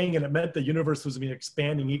Big Bang and it meant the universe was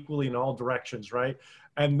expanding equally in all directions, right?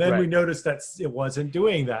 And then we noticed that it wasn't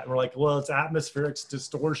doing that. And we're like, well, it's atmospheric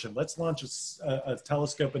distortion. Let's launch a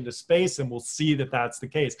telescope into space and we'll see that that's the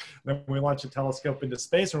case. And then we launch a telescope into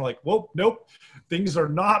space and we're like, whoa, nope, things are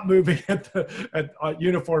not moving at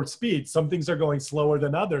uniform speed. Some things are going slower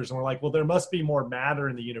than others. And we're like, well, there must be more matter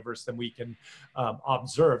in the universe than we can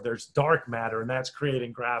observe. There's dark matter, and that's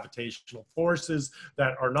creating gravitational forces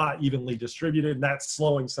that are not evenly distributed, and that's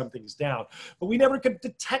slowing some things down. But we never could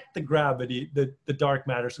detect the gravity, the dark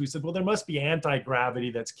matter. So we said, well, there must be anti-gravity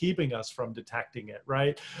that's keeping us from detecting it,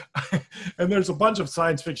 right? And there's a bunch of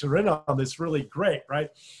science fiction written on this, really great, right?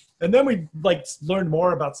 And then we like learned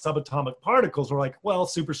more about subatomic particles. We're like, well,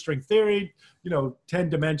 superstring theory, 10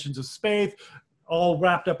 dimensions of space, all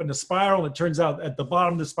wrapped up in a spiral. And it turns out at the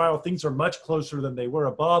bottom of the spiral, things are much closer than they were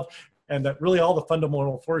above. And that really all the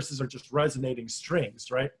fundamental forces are just resonating strings,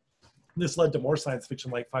 right? This led to more science fiction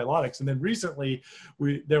like Phylotics. And then recently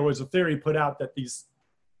there was a theory put out that these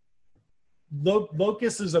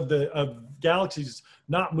locuses of galaxies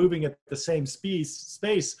not moving at the same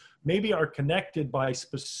space maybe are connected by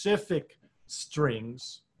specific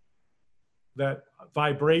strings, that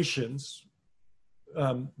vibrations,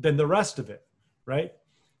 than the rest of it, right?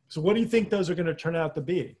 So what do you think those are going to turn out to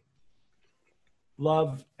be?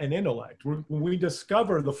 Love and intellect. When we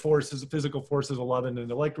discover the forces, the physical forces of love and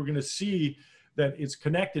intellect, we're going to see that it's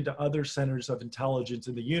connected to other centers of intelligence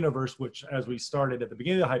in the universe, which, as we started at the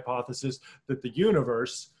beginning of the hypothesis, that the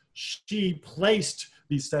universe, she placed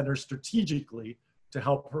these centers strategically to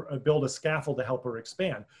help her build a scaffold to help her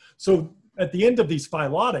expand. So at the end of these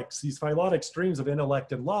phylotic streams of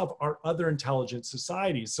intellect and love are other intelligent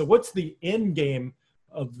societies. So what's the end game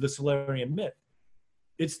of the Solarian myth?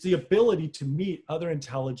 It's the ability to meet other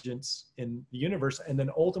intelligence in the universe and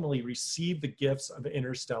then ultimately receive the gifts of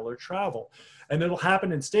interstellar travel. And it'll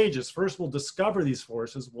happen in stages. First, we'll discover these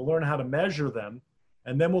forces, we'll learn how to measure them,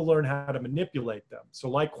 and then we'll learn how to manipulate them. So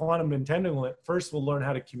like quantum entanglement, first we'll learn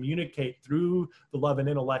how to communicate through the love and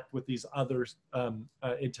intellect with these other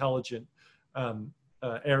intelligent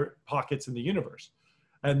air pockets in the universe.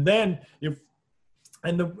 And then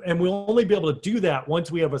and we'll only be able to do that once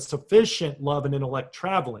we have a sufficient love and intellect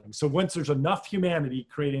traveling. So once there's enough humanity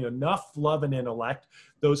creating enough love and intellect,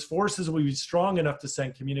 those forces will be strong enough to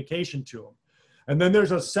send communication to them. And then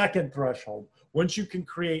there's a second threshold. Once you can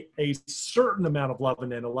create a certain amount of love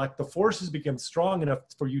and intellect, the forces become strong enough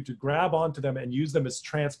for you to grab onto them and use them as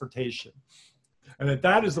transportation. And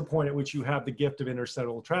that is the point at which you have the gift of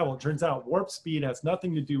interstellar travel. It turns out warp speed has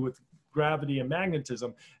nothing to do with gravity and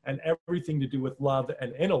magnetism and everything to do with love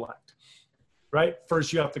and intellect, right?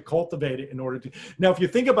 First, you have to cultivate it in order to. Now, if you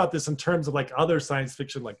think about this in terms of like other science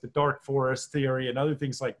fiction, like the dark forest theory and other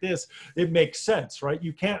things like this, it makes sense, right?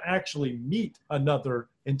 You can't actually meet another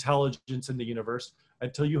intelligence in the universe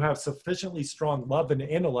until you have sufficiently strong love and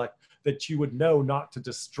intellect that you would know not to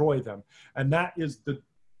destroy them. And that is the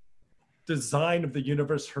design of the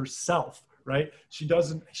universe herself, right? She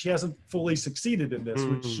hasn't fully succeeded in this,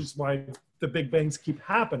 which is why the Big Bangs keep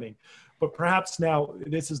happening. But perhaps now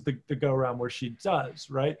this is the go around where she does,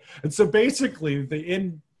 right? And so basically the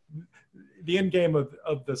end game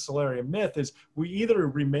of the Solarian myth is we either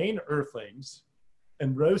remain Earthlings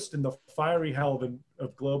and roast in the fiery hell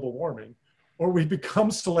of global warming, or we become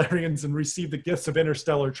Solarians and receive the gifts of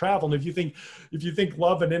interstellar travel. And if you think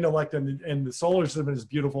love and intellect and the solar system is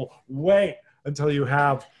beautiful, wait until you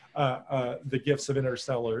have the gifts of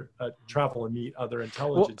interstellar travel and meet other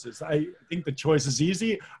intelligences. I think the choice is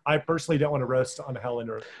easy. I personally don't want to rest on hell and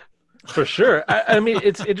earth. For sure. I mean,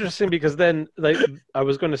 it's interesting because then, like, I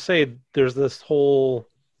was going to say, there's this whole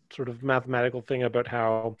sort of mathematical thing about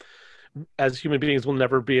how, as human beings, we'll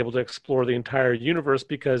never be able to explore the entire universe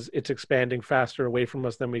because it's expanding faster away from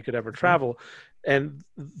us than we could ever travel. And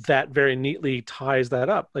that very neatly ties that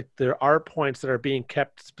up. Like, there are points that are being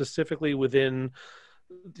kept specifically within,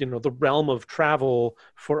 the realm of travel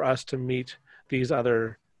for us to meet these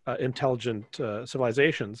other intelligent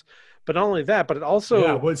civilizations. But not only that, but it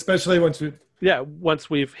also, well, especially once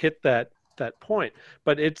we've hit that point.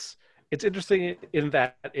 But it's interesting in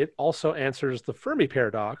that it also answers the Fermi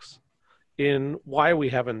paradox in why we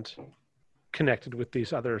haven't connected with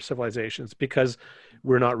these other civilizations, because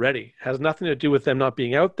we're not ready. It has nothing to do with them not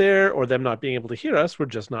being out there or them not being able to hear us. We're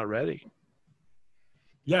just not ready.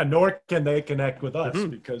 Yeah, nor can they connect with us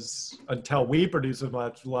because until we produce as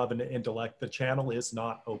much love and intellect, the channel is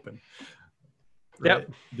not open. Right?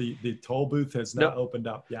 Yep. The toll booth has not opened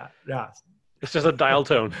up yet. Yeah. It's just a dial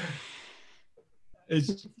tone.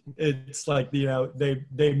 It's like, they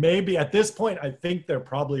may be at this point, I think they're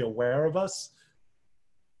probably aware of us,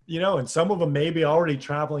 and some of them may be already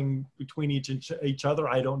traveling between each other.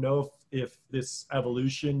 I don't know if this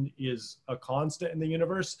evolution is a constant in the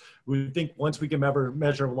universe. We think once we can ever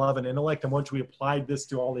measure love and intellect, and once we applied this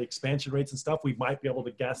to all the expansion rates and stuff, we might be able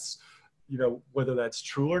to guess, whether that's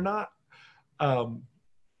true or not. But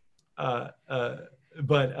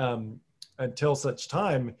until such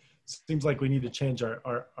time, seems like we need to change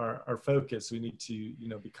our focus. We need to,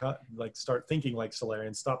 start thinking like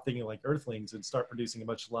Solarians, stop thinking like Earthlings, and start producing as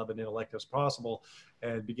much love and intellect as possible,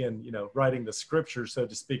 and begin, writing the scripture, so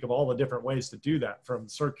to speak, of all the different ways to do that, from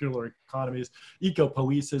circular economies,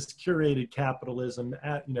 ecopoiesis, curated capitalism,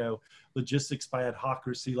 logistics by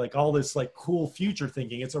adhocracy, like all this like cool future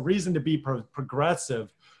thinking. It's a reason to be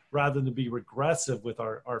progressive rather than to be regressive with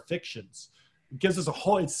our fictions. It gives us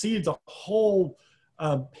it seeds a whole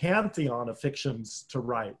pantheon of fictions to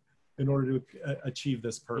write in order to achieve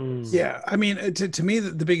this purpose. Yeah, I mean, to me,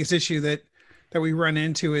 the biggest issue that we run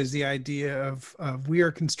into is the idea of we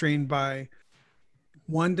are constrained by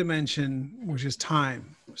one dimension, which is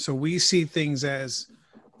time. So we see things as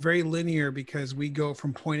very linear because we go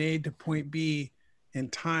from point A to point B in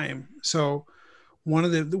time. So one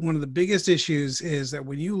of the biggest issues is that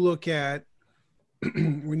when you look at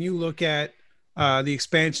the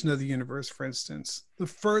expansion of the universe, for instance, the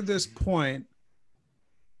furthest point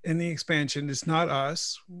in the expansion is not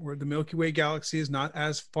us, where the Milky Way galaxy is not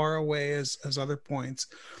as far away as other points.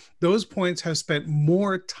 Those points have spent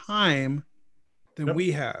more time than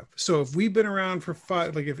we have. So if we've been around for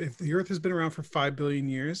if the Earth has been around for 5 billion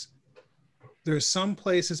years, there's some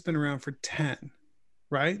place that's been around for 10,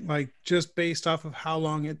 right? Like, just based off of how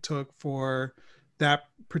long it took for that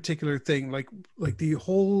particular thing. Like the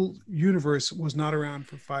whole universe was not around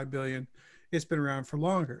for 5 billion. It's been around for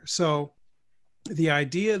longer. So the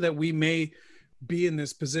idea that we may be in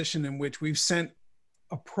this position in which we've sent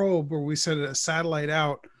a probe, or we sent a satellite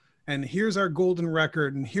out, and here's our golden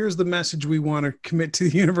record, and here's the message we want to commit to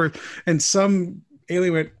the universe, and some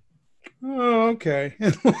alien went, oh, okay,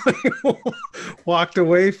 and walked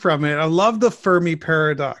away from it. I love the Fermi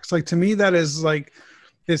paradox. Like, to me, that is like,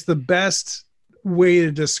 it's the best way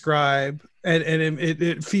to describe, and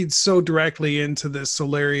it feeds so directly into this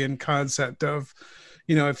Solarian concept of,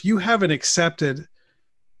 if you haven't accepted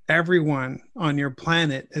everyone on your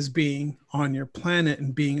planet as being on your planet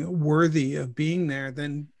and being worthy of being there,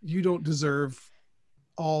 then you don't deserve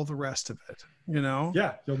all the rest of it.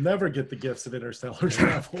 Yeah, you'll never get the gifts of interstellar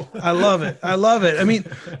travel. I love it. I mean,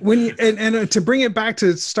 when you and to bring it back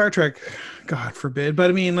to Star Trek, God forbid, but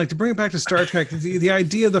I mean, like, to bring it back to Star Trek, the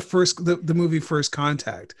idea of the movie First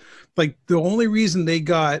Contact, like, the only reason they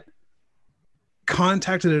got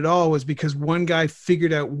contacted at all was because one guy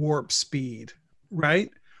figured out warp speed, right?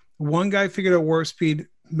 One guy figured out warp speed,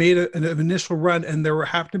 made an initial run, and there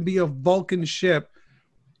happened to be a Vulcan ship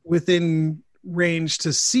within range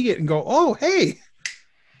to see it and go, oh, hey,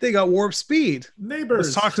 they got warp speed. Neighbors.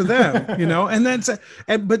 Let's talk to them,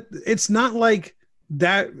 and but it's not like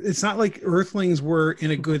that. It's not like Earthlings were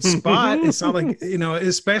in a good spot. It's not like,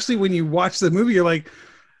 especially when you watch the movie, you're like,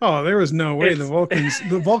 Oh, there was no way It's-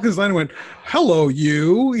 the Vulcans landed went, "Hello,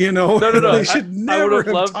 you." You know, No. they should never would've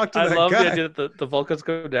have loved, talked to I that love guy. the idea that the Vulcans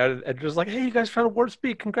go down and just like, hey, you guys found warp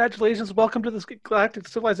speed. Congratulations. Welcome to this galactic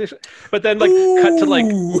civilization. But then, like, cut to like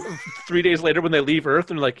Ooh. 3 days later when they leave Earth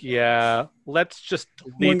and like, yeah, let's just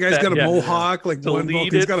delete One guy's that. got a Yeah. mohawk, like one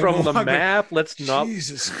Delete Vulcan's it got a from the mohawk. Like, map. Let's not.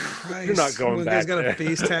 Jesus Christ! You're not going one back guy's got there. a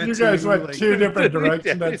face tattoo. You guys went like, two different directions.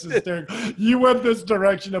 Yeah, That's you did. hysterical. You went this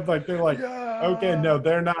direction of like they're like, Yeah. okay, no,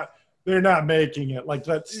 they're not making it. Like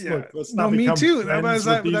let's Yeah. look. Let's No, not me become too. That friends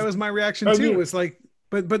was with these- my reaction I too. mean- Was like,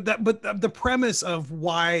 but the premise of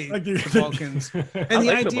why like, the Vulcans and the like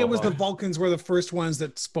the idea was the Mohawk. Vulcans were the first ones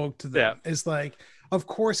that spoke to them. It's like, of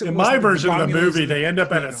course, it in was my the version of the Romulans movie, and they end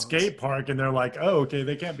up at a Klingons. skate park and they're like, oh, okay,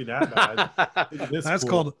 they can't be that bad. This That's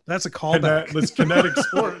cool. that's a And callback. this kinetic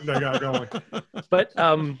sport they got going. But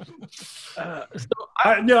so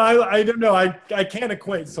I don't know. I can't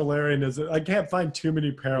equate Solarian as I can't find too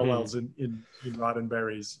many parallels in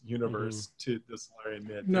Roddenberry's universe to the Solarian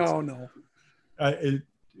myth. No.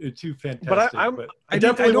 It's too fantastic. But I'm- I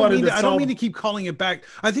definitely wanted to I don't solve. mean to keep calling it back.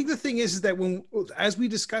 I think the thing is that as we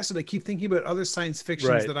discuss it, I keep thinking about other science fictions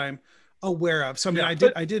Right. that I'm aware of. So I mean, Yeah,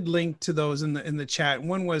 I did link to those in the chat.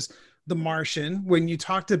 One was The Martian, when you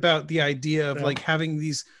talked about the idea of Yeah. like having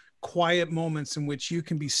these quiet moments in which you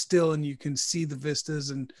can be still and you can see the vistas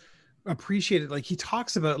and appreciate it. Like he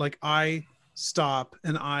talks about, like, I stop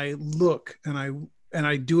and I look and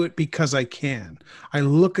I do it because I can. I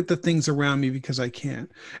look at the things around me because I can.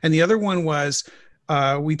 And the other one was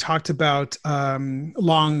we talked about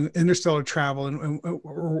long interstellar travel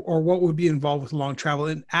or what would be involved with long travel.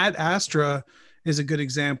 And Ad Astra is a good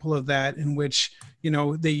example of that, in which, you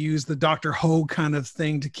know, they use the Dr. Ho kind of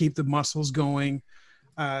thing to keep the muscles going,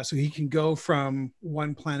 so he can go from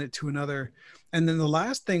one planet to another. And then the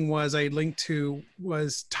last thing was I linked to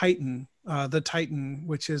was Titan, The Titan,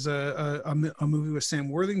 which is a movie with Sam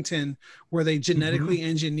Worthington, where they genetically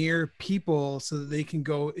engineer people so that they can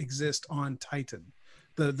go exist on Titan,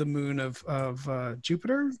 the moon of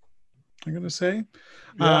Jupiter, I'm going to say.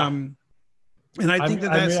 Yeah. And I think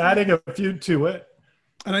I'm adding a few to it.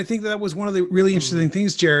 and I think that was one of the really interesting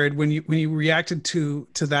things, Jared, when you reacted to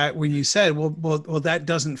that, when you said, well, that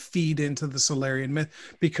doesn't feed into the Solarian myth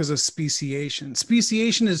because of speciation.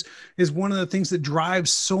 Speciation is one of the things that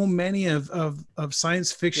drives so many of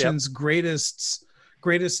science fiction's greatest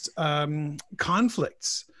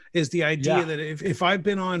conflicts, is the idea that if I've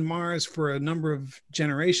been on Mars for a number of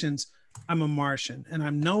generations, I'm a Martian and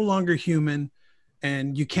I'm no longer human,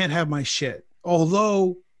 and you can't have my shit.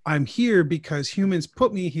 Although I'm here because humans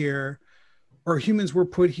put me here, or humans were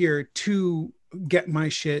put here to get my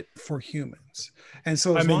shit for humans. And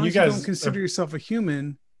so as long as you don't consider yourself a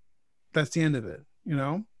human, that's the end of it, you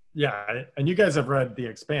know? Yeah. And you guys have read The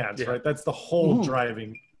Expanse, right? That's the whole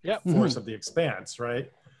driving force of The Expanse,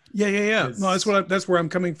 right? Yeah. No, that's where I'm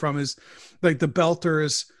coming from, is like the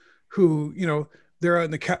Belters who, you know, they're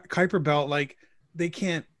on the Kuiper Belt, like they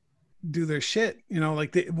can't do their shit, you know,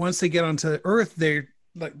 like once they get onto Earth, they're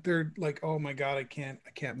like, oh my God, I can't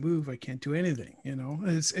move. I can't do anything, you know.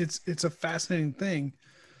 And it's a fascinating thing.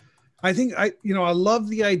 I think I love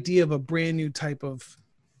the idea of a brand new type of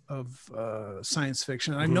science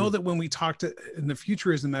fiction. I know that when we talked in the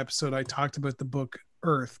futurism episode, I talked about the book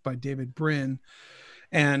Earth by David Brin,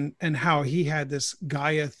 and how he had this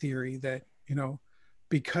Gaia theory that, you know,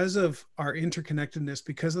 because of our interconnectedness,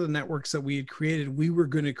 because of the networks that we had created, we were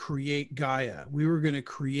going to create Gaia. We were going to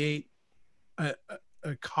create a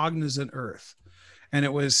cognizant Earth. And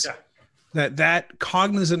it was that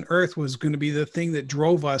cognizant Earth was going to be the thing that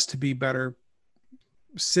drove us to be better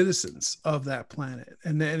citizens of that planet.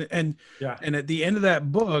 And at the end of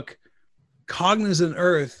that book, cognizant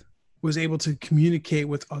Earth was able to communicate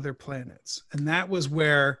with other planets. And that was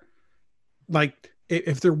where, like,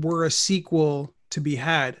 if there were a sequel to be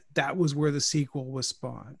had, that was where the sequel was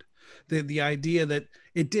spawned. The idea that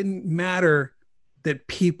it didn't matter that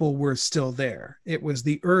people were still there. It was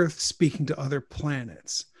the Earth speaking to other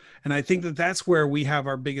planets. And I think that that's where we have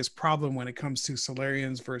our biggest problem when it comes to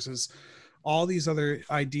Solarians versus all these other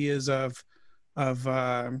ideas of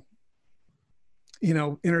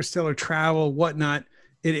interstellar travel, whatnot.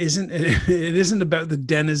 It isn't about the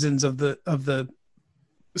denizens of the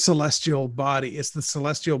celestial body. It's the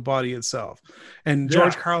celestial body itself. And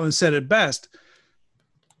George Carlin said it best: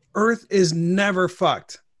 Earth is never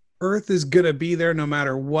fucked. Earth is gonna be there no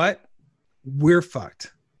matter what. We're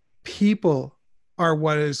fucked. People are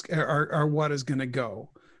what is gonna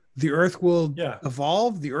go. The Earth will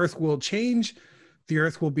evolve. The Earth will change. The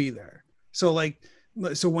Earth will be there. So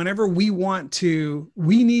whenever we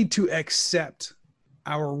need to accept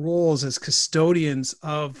our roles as custodians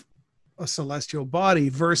of a celestial body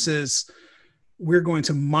versus we're going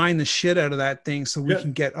to mine the shit out of that thing so we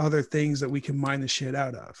can get other things that we can mine the shit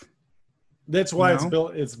out of. That's why it's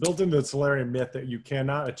built into the Solarian myth that you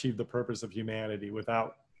cannot achieve the purpose of humanity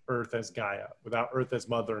without Earth as Gaia, without Earth as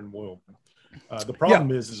mother and womb. The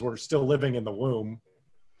problem is we're still living in the womb,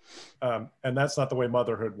 and that's not the way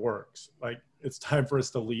motherhood works. Like, it's time for us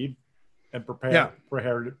to leave and prepare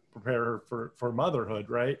her for motherhood,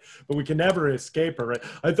 right? But we can never escape her, right?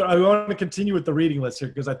 I want to continue with the reading list here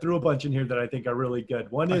because I threw a bunch in here that I think are really good.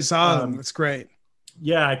 One is, I saw them. That's great.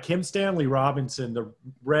 Yeah, Kim Stanley Robinson, the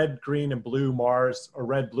Red, Green, and Blue Mars, or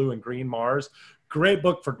Red, Blue, and Green Mars. Great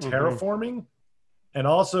book for terraforming, and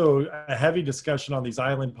also a heavy discussion on these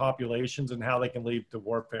island populations and how they can lead to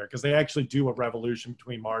warfare, because they actually do a revolution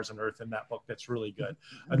between Mars and Earth in that book that's really good.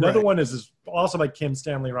 Another one is also by Kim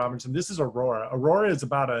Stanley Robinson. This is Aurora. Aurora is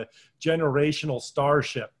about a generational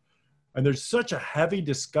starship, and there's such a heavy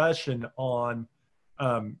discussion on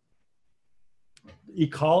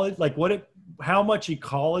ecology, like how much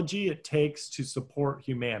ecology it takes to support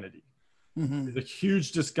humanity. There's a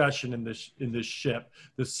huge discussion in this ship.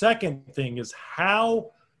 The second thing is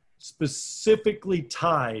how specifically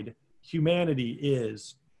tied humanity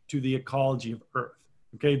is to the ecology of Earth.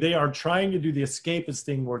 Okay, they are trying to do the escapist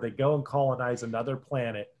thing where they go and colonize another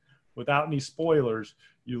planet. Without any spoilers,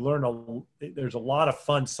 you learn there's a lot of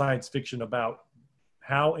fun science fiction about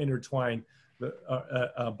how intertwined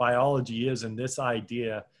the biology is in this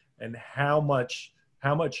idea, and how much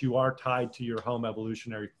you are tied to your home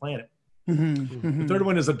evolutionary planet. The third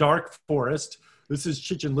one is A Dark Forest. This is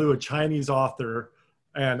Cixin Liu, a Chinese author.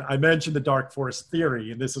 And I mentioned the Dark Forest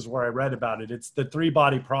theory, and this is where I read about it. It's the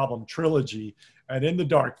three-body problem trilogy. And in the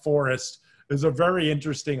Dark Forest is a very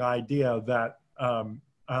interesting idea that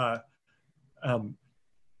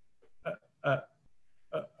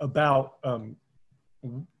about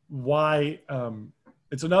why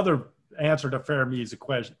it's another answer to Fermi's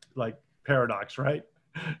equation, like paradox, right?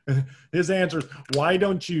 His answer is, why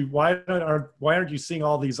aren't you seeing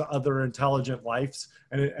all these other intelligent lives?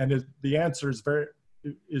 And the answer is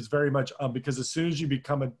very much because as soon as you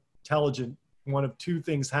become intelligent, one of two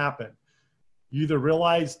things happen. You either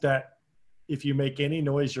realize that if you make any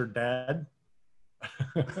noise, you're dead,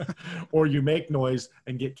 or you make noise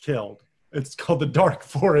and get killed. It's called the Dark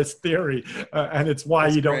Forest theory, and it's why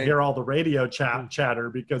you don't hear all the radio chatter,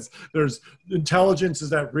 because there's intelligences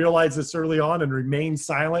that realize this early on and remain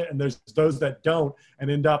silent, and there's those that don't and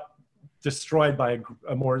end up destroyed by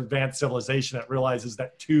a more advanced civilization that realizes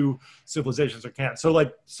that two civilizations can't. So,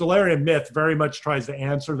 like, Solarian myth very much tries to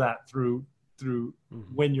answer that through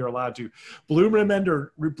when you're allowed to. Blue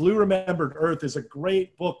Remembered Earth is a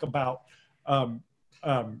great book about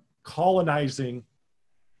colonizing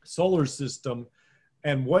solar system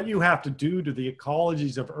and what you have to do to the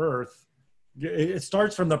ecologies of Earth. It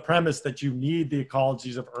starts from the premise that you need the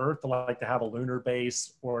ecologies of Earth, like to have a lunar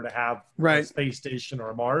base or to have a space station or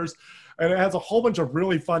a Mars. And it has a whole bunch of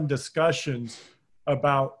really fun discussions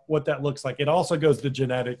about what that looks like. It also goes the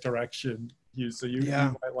genetic direction. You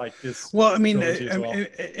might like this. Well, I mean,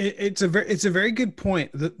 it's a very good point.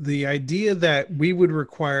 The idea that we would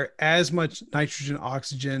require as much nitrogen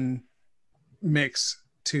oxygen mix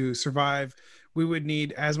to survive, we would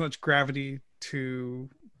need as much gravity to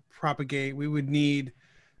propagate, we would need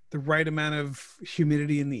the right amount of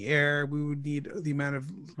humidity in the air, we would need the amount of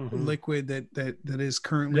liquid that is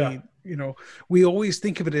currently, we always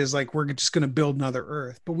think of it as like we're just going to build another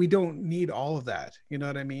Earth, but we don't need all of that. You know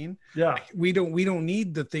what I mean? Yeah. We don't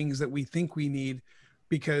need the things that we think we need,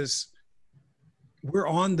 because we're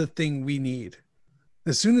on the thing we need.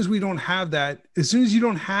 As soon as we don't have that, as soon as you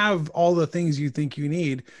don't have all the things you think you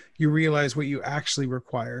need, you realize what you actually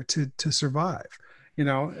require to survive.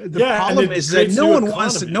 The problem is that no one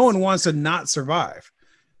wants to not survive.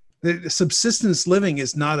 The subsistence living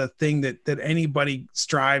is not a thing that anybody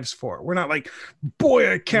strives for. We're not like,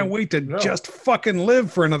 boy, I can't wait to just fucking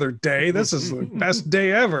live for another day. This is the best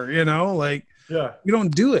day ever. We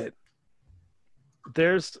don't do it.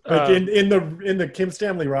 There's like in the Kim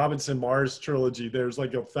Stanley Robinson Mars trilogy, there's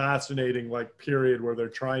like a fascinating period where they're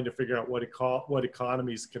trying to figure out what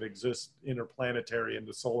economies can exist interplanetary in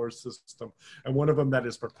the solar system, and one of them that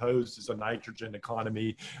is proposed is a nitrogen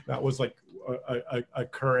economy. That was like a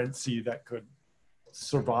currency that could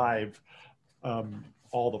survive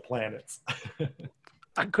all the planets.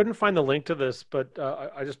 I couldn't find the link to this, but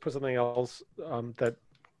I just put something else that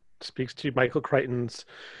speaks to Michael Crichton's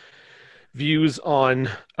views on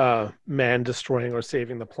man destroying or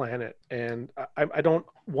saving the planet. And I don't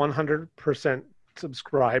 100%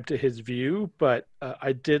 subscribe to his view, but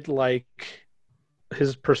I did like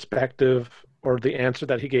his perspective or the answer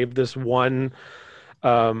that he gave this one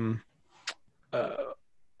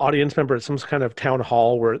audience member at some kind of town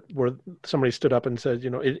hall where somebody stood up and said,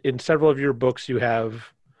 in several of your books you have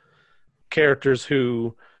characters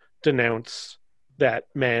who denounce that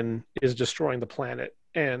man is destroying the planet,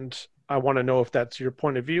 and I want to know if that's your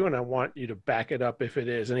point of view, and I want you to back it up if it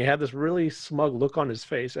is. And he had this really smug look on his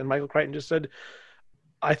face, and Michael Crichton just said,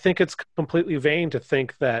 I think it's completely vain to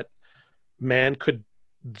think that man could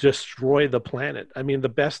destroy the planet. I mean, the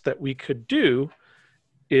best that we could do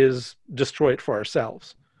is destroy it for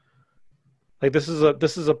ourselves. Like, this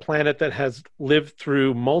is a planet that has lived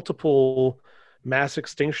through multiple mass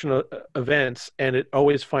extinction events, and it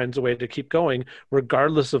always finds a way to keep going,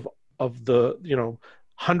 regardless of the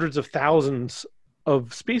hundreds of thousands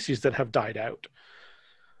of species that have died out.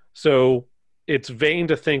 So it's vain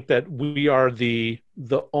to think that we are the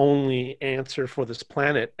only answer for this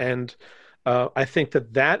planet. And I think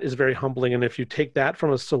that is very humbling. And if you take that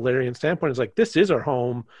from a Solarian standpoint, it's like, this is our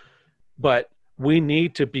home, but we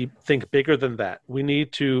need to think bigger than that. We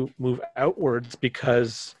need to move outwards,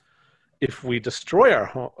 because if we destroy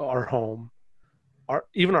our home,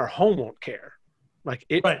 even our home won't care. Like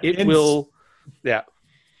it will. Yeah.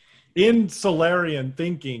 In Solarian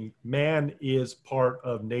thinking, man is part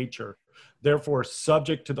of nature, therefore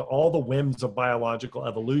subject to all the whims of biological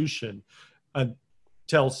evolution.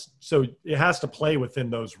 So it has to play within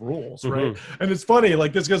those rules, right? Mm-hmm. And it's funny,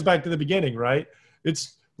 like, this goes back to the beginning, right?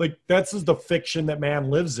 It's like, that's the fiction that man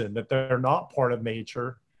lives in, that they're not part of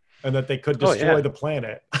nature and that they could destroy the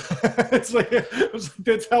planet. It's like this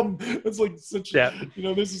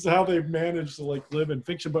is how they've managed to like live in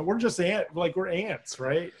fiction. But we're just we're ants,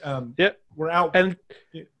 right? We're out. And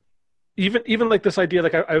even like this idea,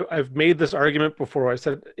 like I've made this argument before. I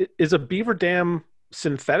said, is a beaver dam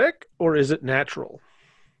synthetic or is it natural?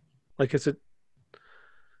 Like, is it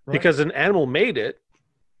because an animal made it?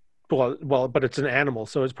 Well, but it's an animal,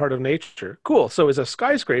 so it's part of nature. Cool. So is a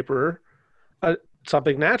skyscraper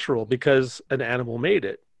something natural because an animal made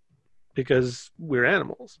it? Because we're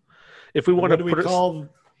animals. If we want to put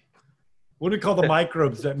what do we call the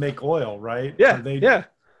microbes that make oil, right? Yeah.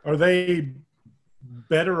 Are they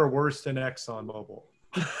better or worse than ExxonMobil?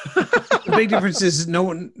 The big difference is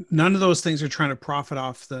none of those things are trying to profit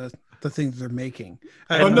off the things they're making.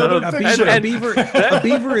 A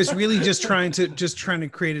beaver is really just trying to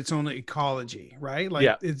create its own ecology, right? Like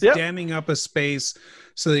it's damming up a space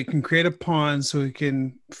so they can create a pond so it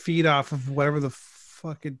can feed off of whatever the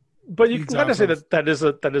fuck it. But you can kind of say that is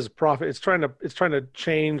a profit. It's trying to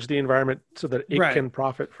change the environment so that it can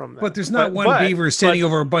profit from that. But there's not one beaver standing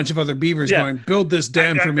over a bunch of other beavers going, build this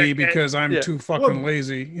dam for me because I'm too fucking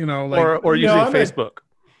lazy, or using Facebook.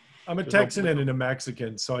 I'm a Texan and a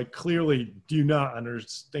Mexican, so I clearly do not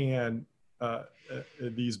understand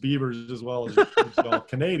these beavers as well as y'all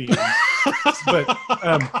Canadians. But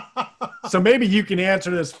so maybe you can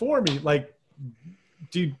answer this for me. Like,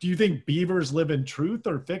 do you think beavers live in truth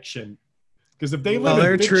or fiction? Because if they live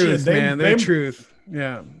in fiction, truth, man. They're truth.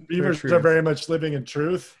 Yeah, beavers are very much living in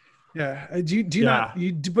truth. Yeah. But you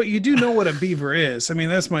do know what a beaver is. I mean,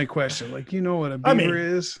 that's my question. Like, you know what a beaver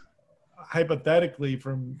is? Hypothetically,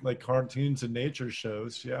 from like cartoons and nature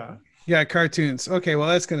shows, yeah, cartoons. Okay, well,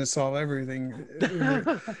 that's going to solve everything.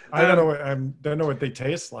 I don't know what they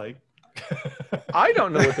taste like. I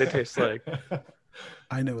don't know what they taste like.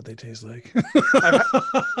 I know what they taste like.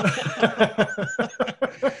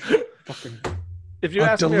 If you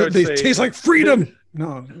ask me, I would they say, taste like freedom.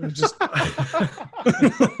 No, it's just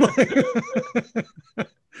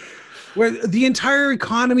where the entire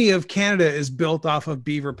economy of Canada is built off of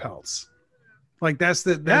beaver pelts. Like that's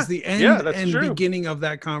the end and beginning of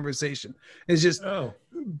that conversation. It's just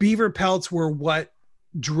beaver pelts were what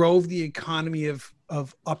drove the economy of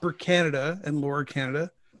Upper Canada and Lower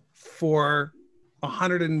Canada for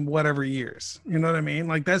 100 and whatever years. You know what I mean?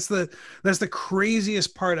 Like that's the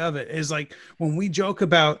craziest part of it, is like when we joke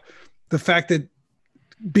about the fact that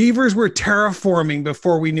beavers were terraforming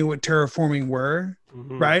before we knew what terraforming were.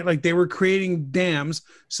 Mm-hmm. Right? Like they were creating dams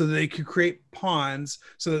so that they could create ponds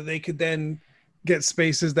so that they could then get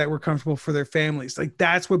spaces that were comfortable for their families. Like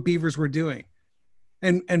that's what beavers were doing.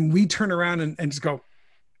 And we turn around and just go,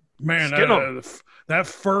 man, that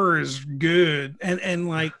fur is good. And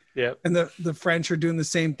like, and the French are doing the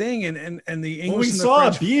same thing. And the English. We saw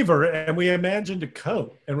a beaver and we imagined a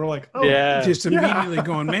coat and we're like, just immediately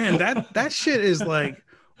going, man, that shit is like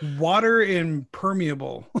water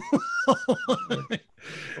impermeable.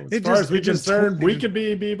 As far as we're concerned, we could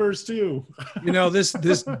be beavers too.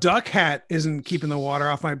 This duck hat isn't keeping the water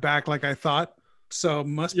off my back like I thought. so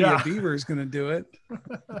must be Yeah. a beaver is going to do it.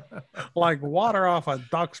 Like water off a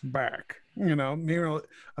duck's back.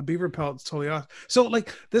 A beaver pellet's totally off. So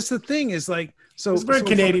like that's the thing is like so It's very so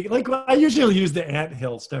Canadian. Like I usually use the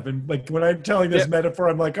anthill, Stefan. Like when I'm telling this metaphor,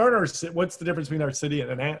 I'm like, what's the difference between our city and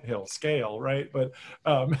an anthill scale, right? But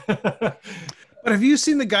But have you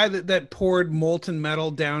seen the guy that poured molten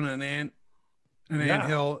metal down an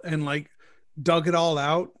anthill and like dug it all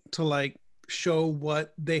out to like show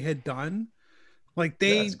what they had done? Like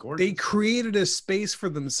they created a space for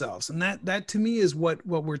themselves, and that to me is what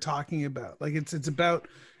we're talking about. Like it's about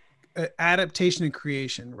adaptation and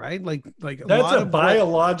creation, right? Like that's a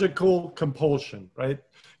biological compulsion, right?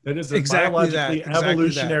 That is a biologically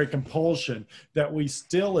evolutionary compulsion that we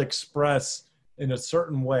still express in a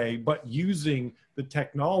certain way, but using the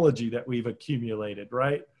technology that we've accumulated,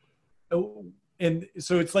 right? And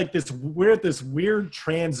so it's like we're at this weird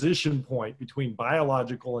transition point between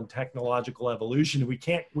biological and technological evolution. We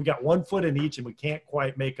got one foot in each and we can't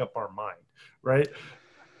quite make up our mind, right?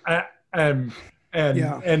 And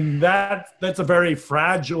that's a very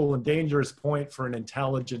fragile and dangerous point for an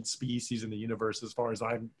intelligent species in the universe, as far as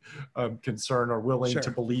I'm concerned, or willing to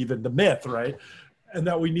believe in the myth, right? And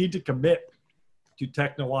that we need to commit to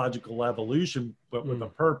technological evolution, but with a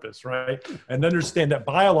purpose, right? And understand that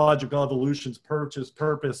biological evolution's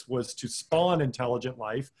purpose was to spawn intelligent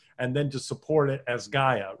life and then to support it as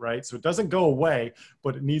Gaia, right? So it doesn't go away,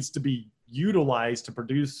 but it needs to be utilized to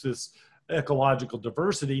produce this ecological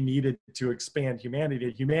diversity needed to expand humanity.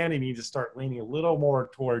 Humanity needs to start leaning a little more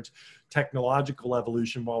towards technological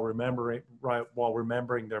evolution while remembering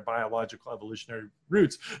their biological evolutionary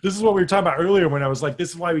roots. This is what we were talking about earlier when I was like, this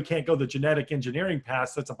is why we can't go the genetic engineering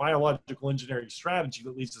path. That's a biological engineering strategy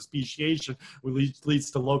that leads to speciation, which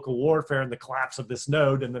leads to local warfare and the collapse of this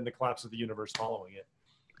node and then the collapse of the universe following it.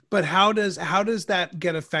 But how does that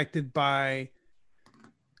get affected by,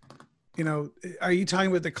 are you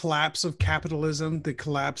talking about the collapse of capitalism, the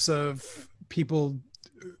collapse of people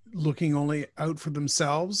looking only out for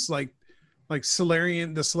themselves, like the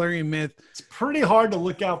Solarian myth? It's pretty hard to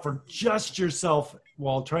look out for just yourself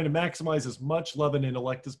while trying to maximize as much love and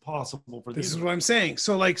intellect as possible for this. Is what I'm saying.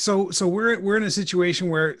 So we're in a situation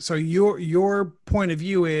where your point of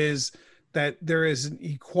view is that there is an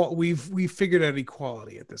equal. We've figured out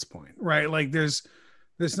equality at this point, right? Like it's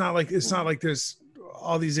not like there's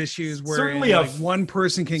all these issues where one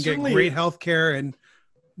person can get great health care and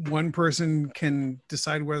one person can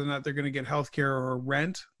decide whether or not they're going to get health care or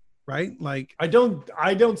rent, right? Like I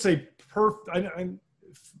don't say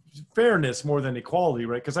fairness more than equality,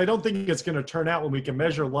 right? Because I don't think it's going to turn out when we can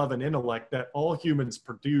measure love and intellect that all humans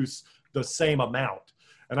produce the same amount.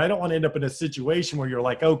 And I don't want to end up in a situation where you're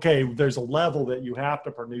like, okay, there's a level that you have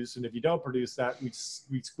to produce, and if you don't produce that, we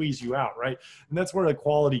squeeze you out, right? And that's where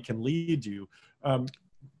equality can lead you.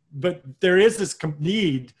 But there is this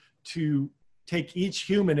need to take each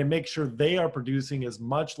human and make sure they are producing as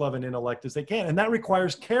much love and intellect as they can, and that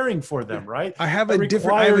requires caring for them, right? I have a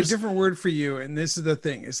different word for you, and this is the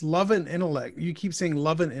thing: it's love and intellect. You keep saying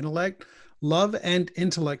love and intellect. Love and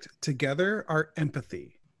intellect together are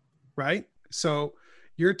empathy, right? So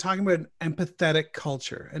you're talking about an empathetic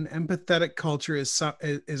culture. An empathetic culture is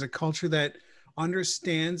a culture that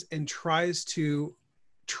understands and tries to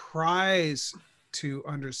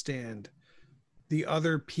understand the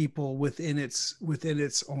other people within its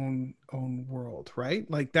own world,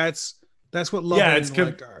 right? Like that's what love and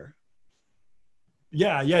intellect are.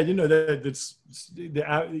 Yeah, that's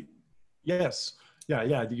yes.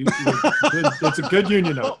 Yeah. It's a good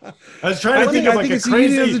union note. I was trying to think of like a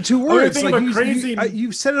crazy. Of the two words. Like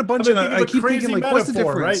you've said a bunch of. I keep thinking like, what's the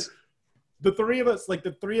difference? Right? The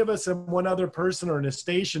three of us and one other person are in a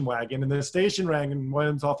station wagon, and the station wagon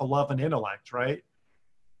runs off of love and intellect, right?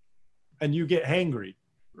 And you get hangry,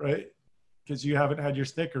 right? Because you haven't had your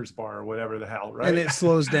Snickers bar or whatever the hell, right? And it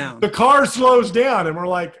slows down. The car slows down, and we're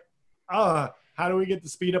like, how do we get to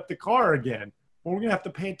speed up the car again? Well, we're going to have to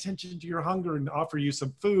pay attention to your hunger and offer you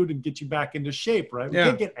some food and get you back into shape, right? We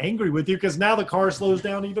can't get angry with you because now the car slows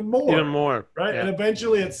down even more. Right? Yeah. And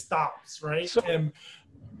eventually it stops, right?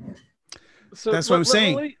 So that's what I'm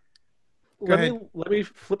saying. Let me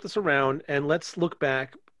flip this around and let's look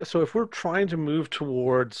back. So if we're trying to move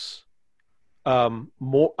towards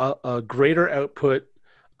a greater output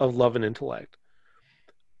of love and intellect,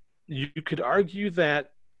 you could argue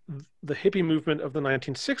that the hippie movement of the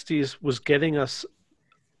 1960s was getting us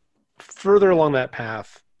further along that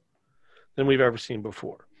path than we've ever seen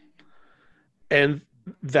before. And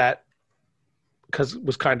that because it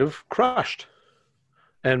was kind of crushed.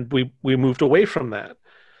 And we moved away from that.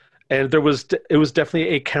 And it was definitely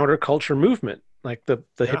a counterculture movement Like the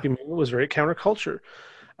hippie movement was very counterculture.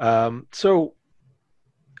 So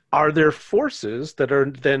are there forces that are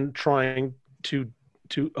then trying to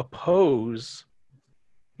oppose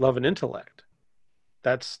love and intellect?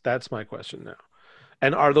 That's my question now.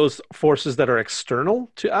 And are those forces that are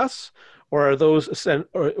external to us, or are those,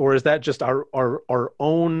 or is that just our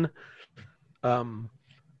own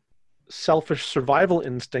selfish survival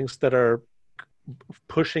instincts that are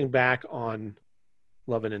pushing back on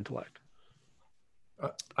love and intellect?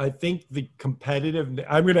 I think the competitive,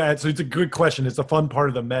 I'm going to add, so it's a good question. It's a fun part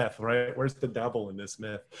of the myth, right? Where's the devil in this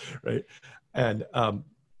myth, right? And I'm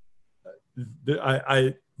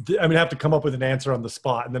going to have to come up with an answer on the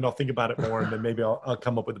spot, and then I'll think about it more, and then maybe I'll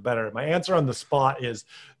come up with a better. My answer on the spot is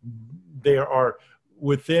there are,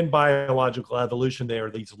 within biological evolution, there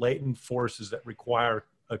are these latent forces that require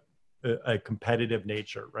a competitive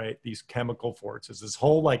nature, right? These chemical forces, this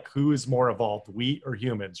whole, like, who is more evolved, wheat or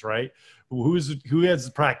humans, right? Who is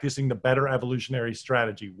practicing the better evolutionary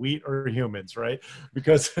strategy, wheat or humans, right?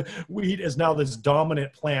 Because wheat is now this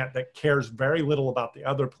dominant plant that cares very little about the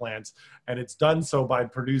other plants, and it's done so by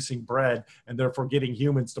producing bread and therefore getting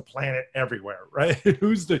humans to plant it everywhere, right?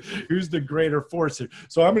 Who's the greater force here?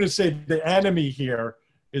 So I'm going to say the enemy here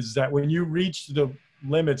is that when you reach the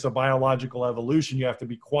limits of biological evolution, you have to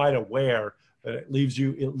be quite aware that it leaves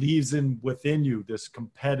within you this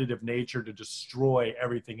competitive nature to destroy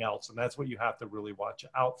everything else. And that's what you have to really watch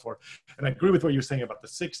out for. And I agree with what you're saying about the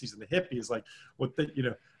 60s and the hippies, like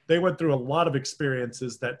they went through a lot of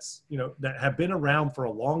experiences that have been around for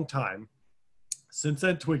a long time, since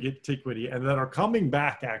antiquity, and that are coming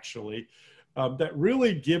back actually, that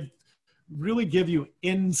really give you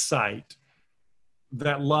insight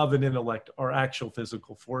that love and intellect are actual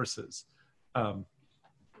physical forces. I'll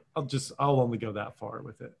only go that far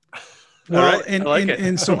with it. Well, right.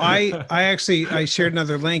 And so I shared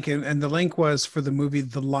another link, and the link was for the movie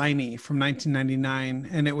The Limey from 1999,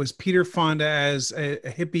 and it was Peter Fonda as a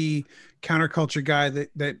hippie counterculture guy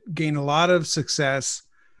that gained a lot of success,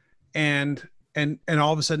 and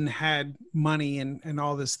all of a sudden had money and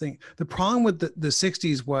all this thing. The problem with the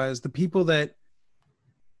 60s was the people that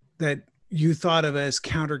you thought of as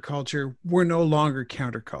counterculture were no longer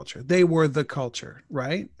counterculture. They were the culture,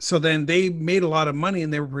 right? So then they made a lot of money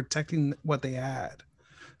and they were protecting what they had.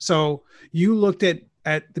 So you looked at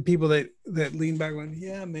the people that leaned back and went,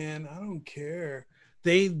 yeah, man, I don't care.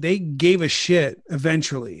 They gave a shit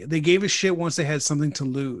eventually. They gave a shit once they had something to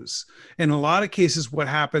lose. In a lot of cases, what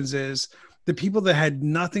happens is the people that had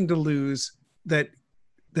nothing to lose, that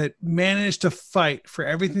managed to fight for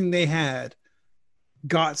everything they had,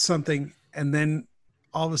 got something, and then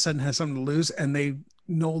all of a sudden has something to lose, and they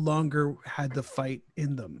no longer had the fight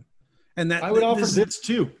in them. And that I would offer this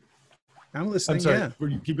too. I'm listening. I'm sorry. Yeah.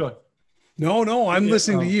 You keep going. No, I'm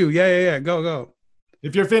listening to you. Yeah. Go.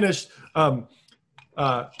 If you're finished,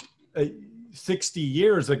 60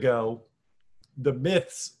 years ago, the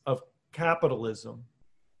myths of capitalism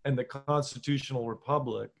and the constitutional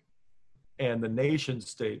republic and the nation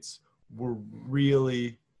states were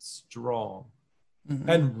really strong. Mm-hmm.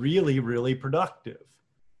 And really, really productive.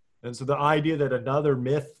 And so the idea that another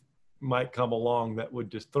myth might come along that would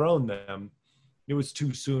dethrone them, it was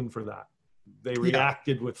too soon for that. They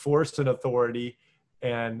reacted with force and authority,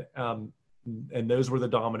 and those were the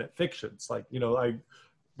dominant fictions. Like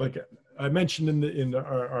I mentioned in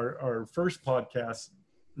our first podcast,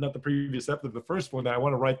 not the previous episode, the first one, that I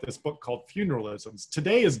want to write this book called Funeralisms.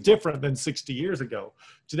 Today is different than 60 years ago.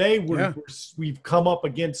 Today we've come up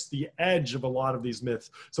against the edge of a lot of these myths.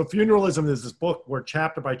 So Funeralism is this book where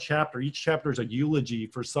chapter by chapter, each chapter is a eulogy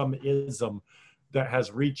for some ism that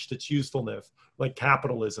has reached its usefulness. Like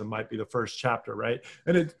capitalism might be the first chapter, right?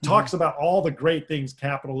 And it talks about all the great things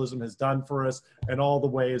capitalism has done for us and all the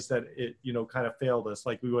ways that it, kind of failed us.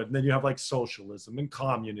 Like we would, and then you have like socialism and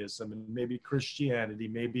communism and maybe Christianity,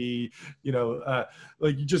 maybe,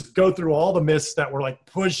 like you just go through all the myths that were like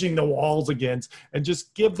pushing the walls against and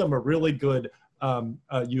just give them a really good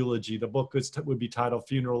eulogy. The book would be titled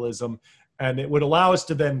Funeralism, and it would allow us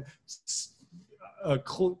to then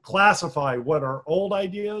classify what are old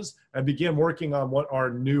ideas and begin working on what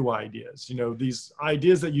are new ideas. These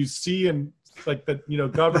ideas that you see in like the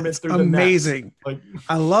government through the amazing. Like,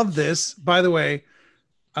 I love this. By the way,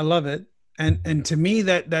 I love it. And to me,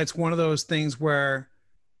 that's one of those things where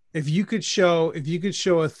if you could show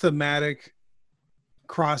a thematic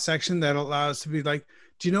cross section that allows to be like,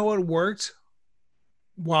 do you know what worked?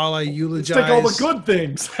 While I eulogize, it's like all the good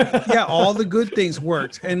things. Yeah, all the good things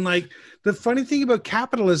worked. And like the funny thing about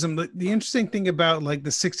capitalism, the interesting thing about like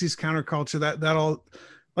the 60s counterculture, that all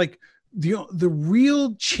like the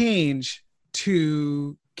real change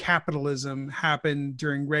to capitalism happened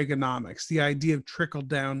during Reaganomics, the idea of trickle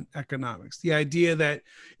down economics, the idea that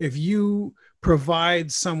if you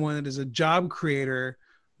provide someone that is a job creator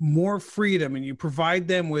more freedom and you provide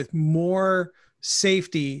them with more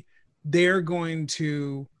safety, they're going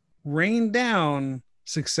to rain down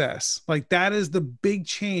success. Like that is the big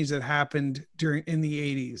change that happened in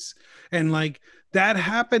the 80s. And like that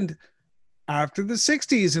happened after the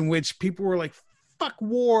 60s, in which people were like, fuck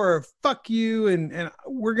war, fuck you, and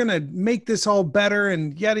we're gonna make this all better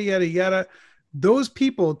and yada yada yada. Those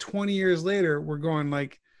people 20 years later were going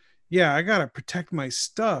like, yeah, I gotta protect my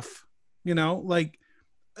stuff. You know, like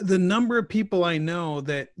the number of people I know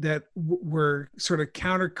that were sort of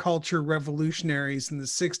counterculture revolutionaries in the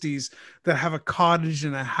 60s that have a cottage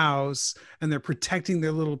and a house and they're protecting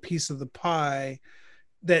their little piece of the pie,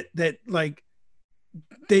 that like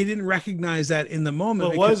they didn't recognize that in the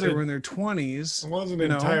moment because they were in their 20s. It wasn't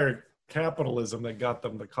entire capitalism that got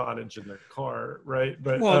them the cottage and their car, right?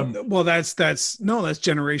 But that's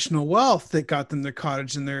generational wealth that got them their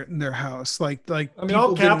cottage and their house. Like I mean,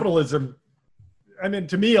 all capitalism. I mean,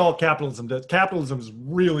 to me, all capitalism does. Capitalism is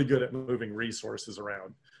really good at moving resources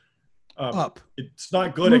around. Up. It's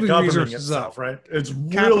not good at governing itself, right? It's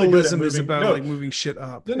really capitalism good at is about like moving shit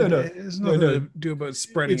up. No. It's nothing to do about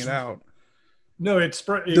spreading it out. No,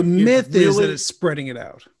 the myth is that it's spreading it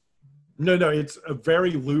out. No, it's a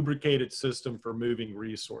very lubricated system for moving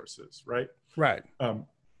resources, right? Right.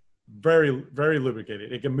 Very, very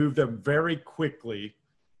lubricated. It can move them very quickly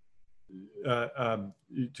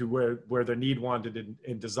to where they're need, wanted,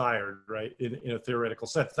 and desired, right? In a theoretical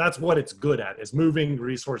sense, that's what it's good at, is moving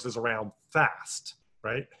resources around fast,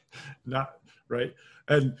 right? Not right.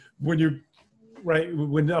 And when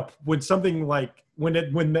something like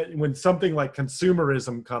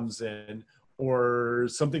consumerism comes in, or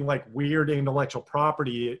something like weird intellectual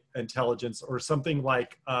property intelligence, or something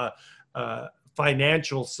like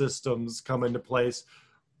financial systems come into place,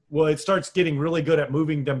 well, it starts getting really good at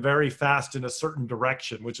moving them very fast in a certain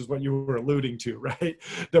direction, which is what you were alluding to, right?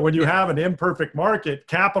 That when you have an imperfect market,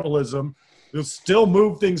 capitalism, you'll still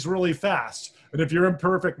move things really fast. And if your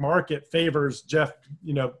imperfect market favors Bezos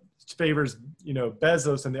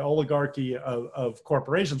and the oligarchy of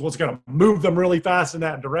corporations, well, it's going to move them really fast in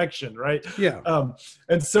that direction, right? Yeah. But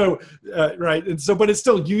it's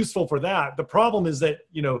still useful for that. The problem is that,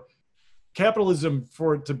 capitalism,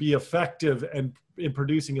 for it to be effective and in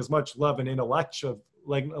producing as much love and intellect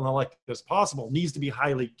as possible, needs to be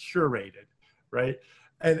highly curated, right?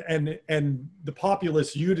 And the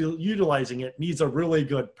populace utilizing it needs a really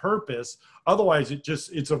good purpose. Otherwise,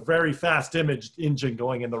 it's a very fast engine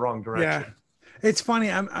going in the wrong direction. Yeah. It's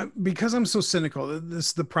funny. I'm because I'm so cynical. This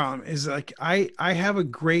is the problem. Is like I have a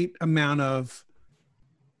great amount of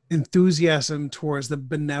enthusiasm towards the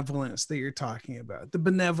benevolence that you're talking about. The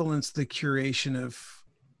benevolence, the curation of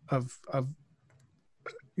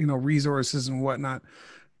resources and whatnot.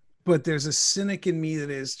 But there's a cynic in me that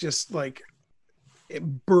is just like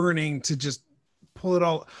burning to just pull it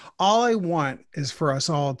all I want is for us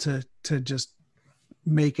all to just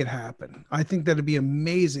make it happen. I think that'd be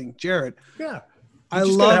amazing. Jared, I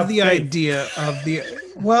love the idea of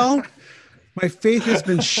my faith has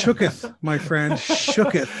been shooketh, my friend,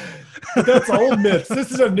 shooketh. That's old myths.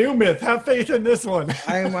 This is a new myth. Have faith in this one.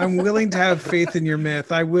 I'm willing to have faith in your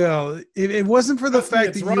myth. I will. It wasn't for the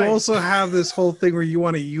fact that you also have this whole thing where you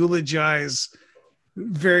want to eulogize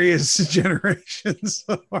various generations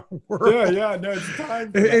of our world. Yeah, no, it's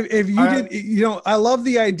time. If you did, I love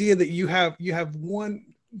the idea that you have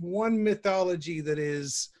one mythology that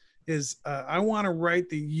is I want to write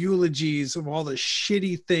the eulogies of all the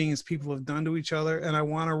shitty things people have done to each other, and I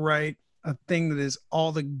want to write a thing that is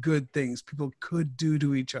all the good things people could do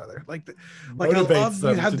to each other. I love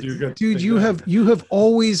you have, dude. You have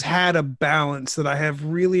always had a balance that I have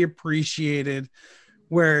really appreciated.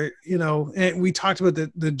 Where and we talked about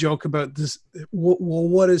the joke about this. Well,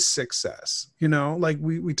 what is success?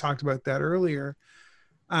 We talked about that earlier.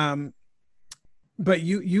 But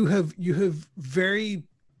you have very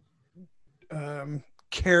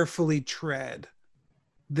carefully tread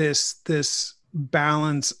this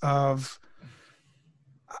balance of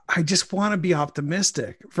I just want to be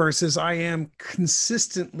optimistic versus I am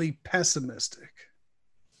consistently pessimistic.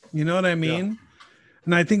 You know what I mean? Yeah.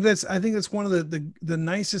 And I think that's one of the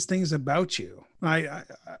nicest things about you. I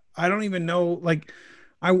don't even know,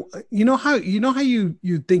 how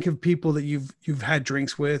you think of people that you've had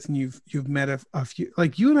drinks with and you've met a few,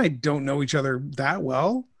 like you and I don't know each other that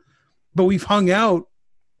well, but we've hung out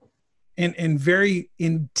in very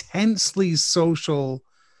intensely social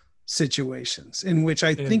situations in which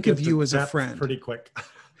I think of you as a friend. Pretty quick.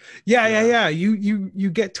 Yeah. You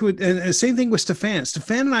get to it, and the same thing with Stefan.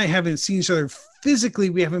 Stefan and I haven't seen each other physically.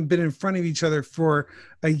 We haven't been in front of each other for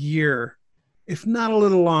a year, if not a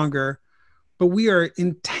little longer. But we are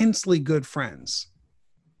intensely good friends.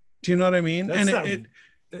 Do you know what I mean? That's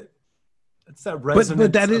it's that resonance.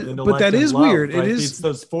 But that is love, weird. Right? It is it's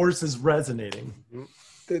those forces resonating.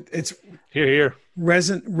 It's Here.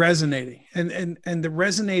 resonating, and the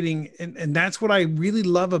resonating, and that's what I really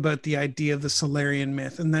love about the idea of the Solarian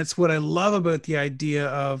myth, and that's what I love about the idea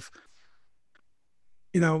of,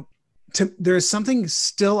 there's something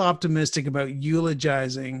still optimistic about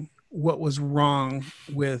eulogizing what was wrong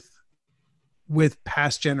with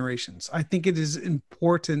past generations. I think it is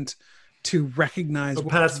important to recognize the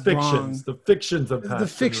past fictions, the fictions of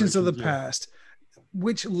the past,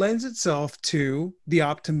 which lends itself to the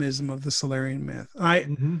optimism of the Solarian myth. I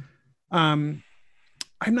don't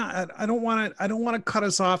want to cut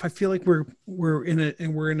us off. I feel like we're in a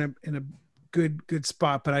good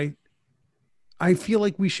spot, but I feel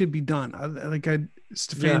like we should be done.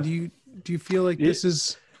 Stefan, do you feel like this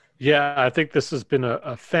is? Yeah, I think this has been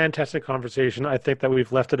a fantastic conversation. I think that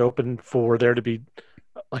we've left it open for there to be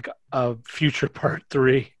like a future part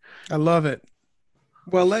 3. I love it.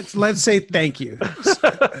 Well, let's say thank you,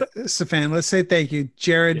 Stefan. Let's say thank you,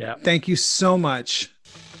 Jared. Thank you so much.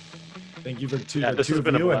 Thank you to the two of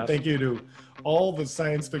you, and thank you to all the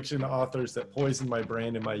science fiction authors that poisoned my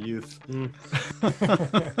brain in my youth.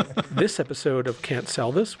 This episode of Can't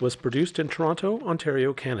Sell This was produced in Toronto,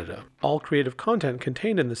 Ontario, Canada. All creative content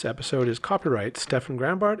contained in this episode is copyright Stefan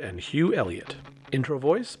Grambart and Hugh Elliott. Intro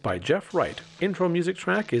voice by Jeff Wright. Intro music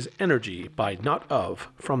track is Energy by Not Of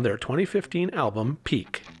from their 2015 album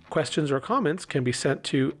Peak. Questions or comments can be sent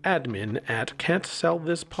to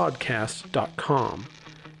admin@can'tsellthispodcast.com.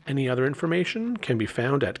 Any other information can be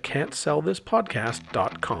found at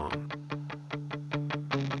can'tsellthispodcast.com.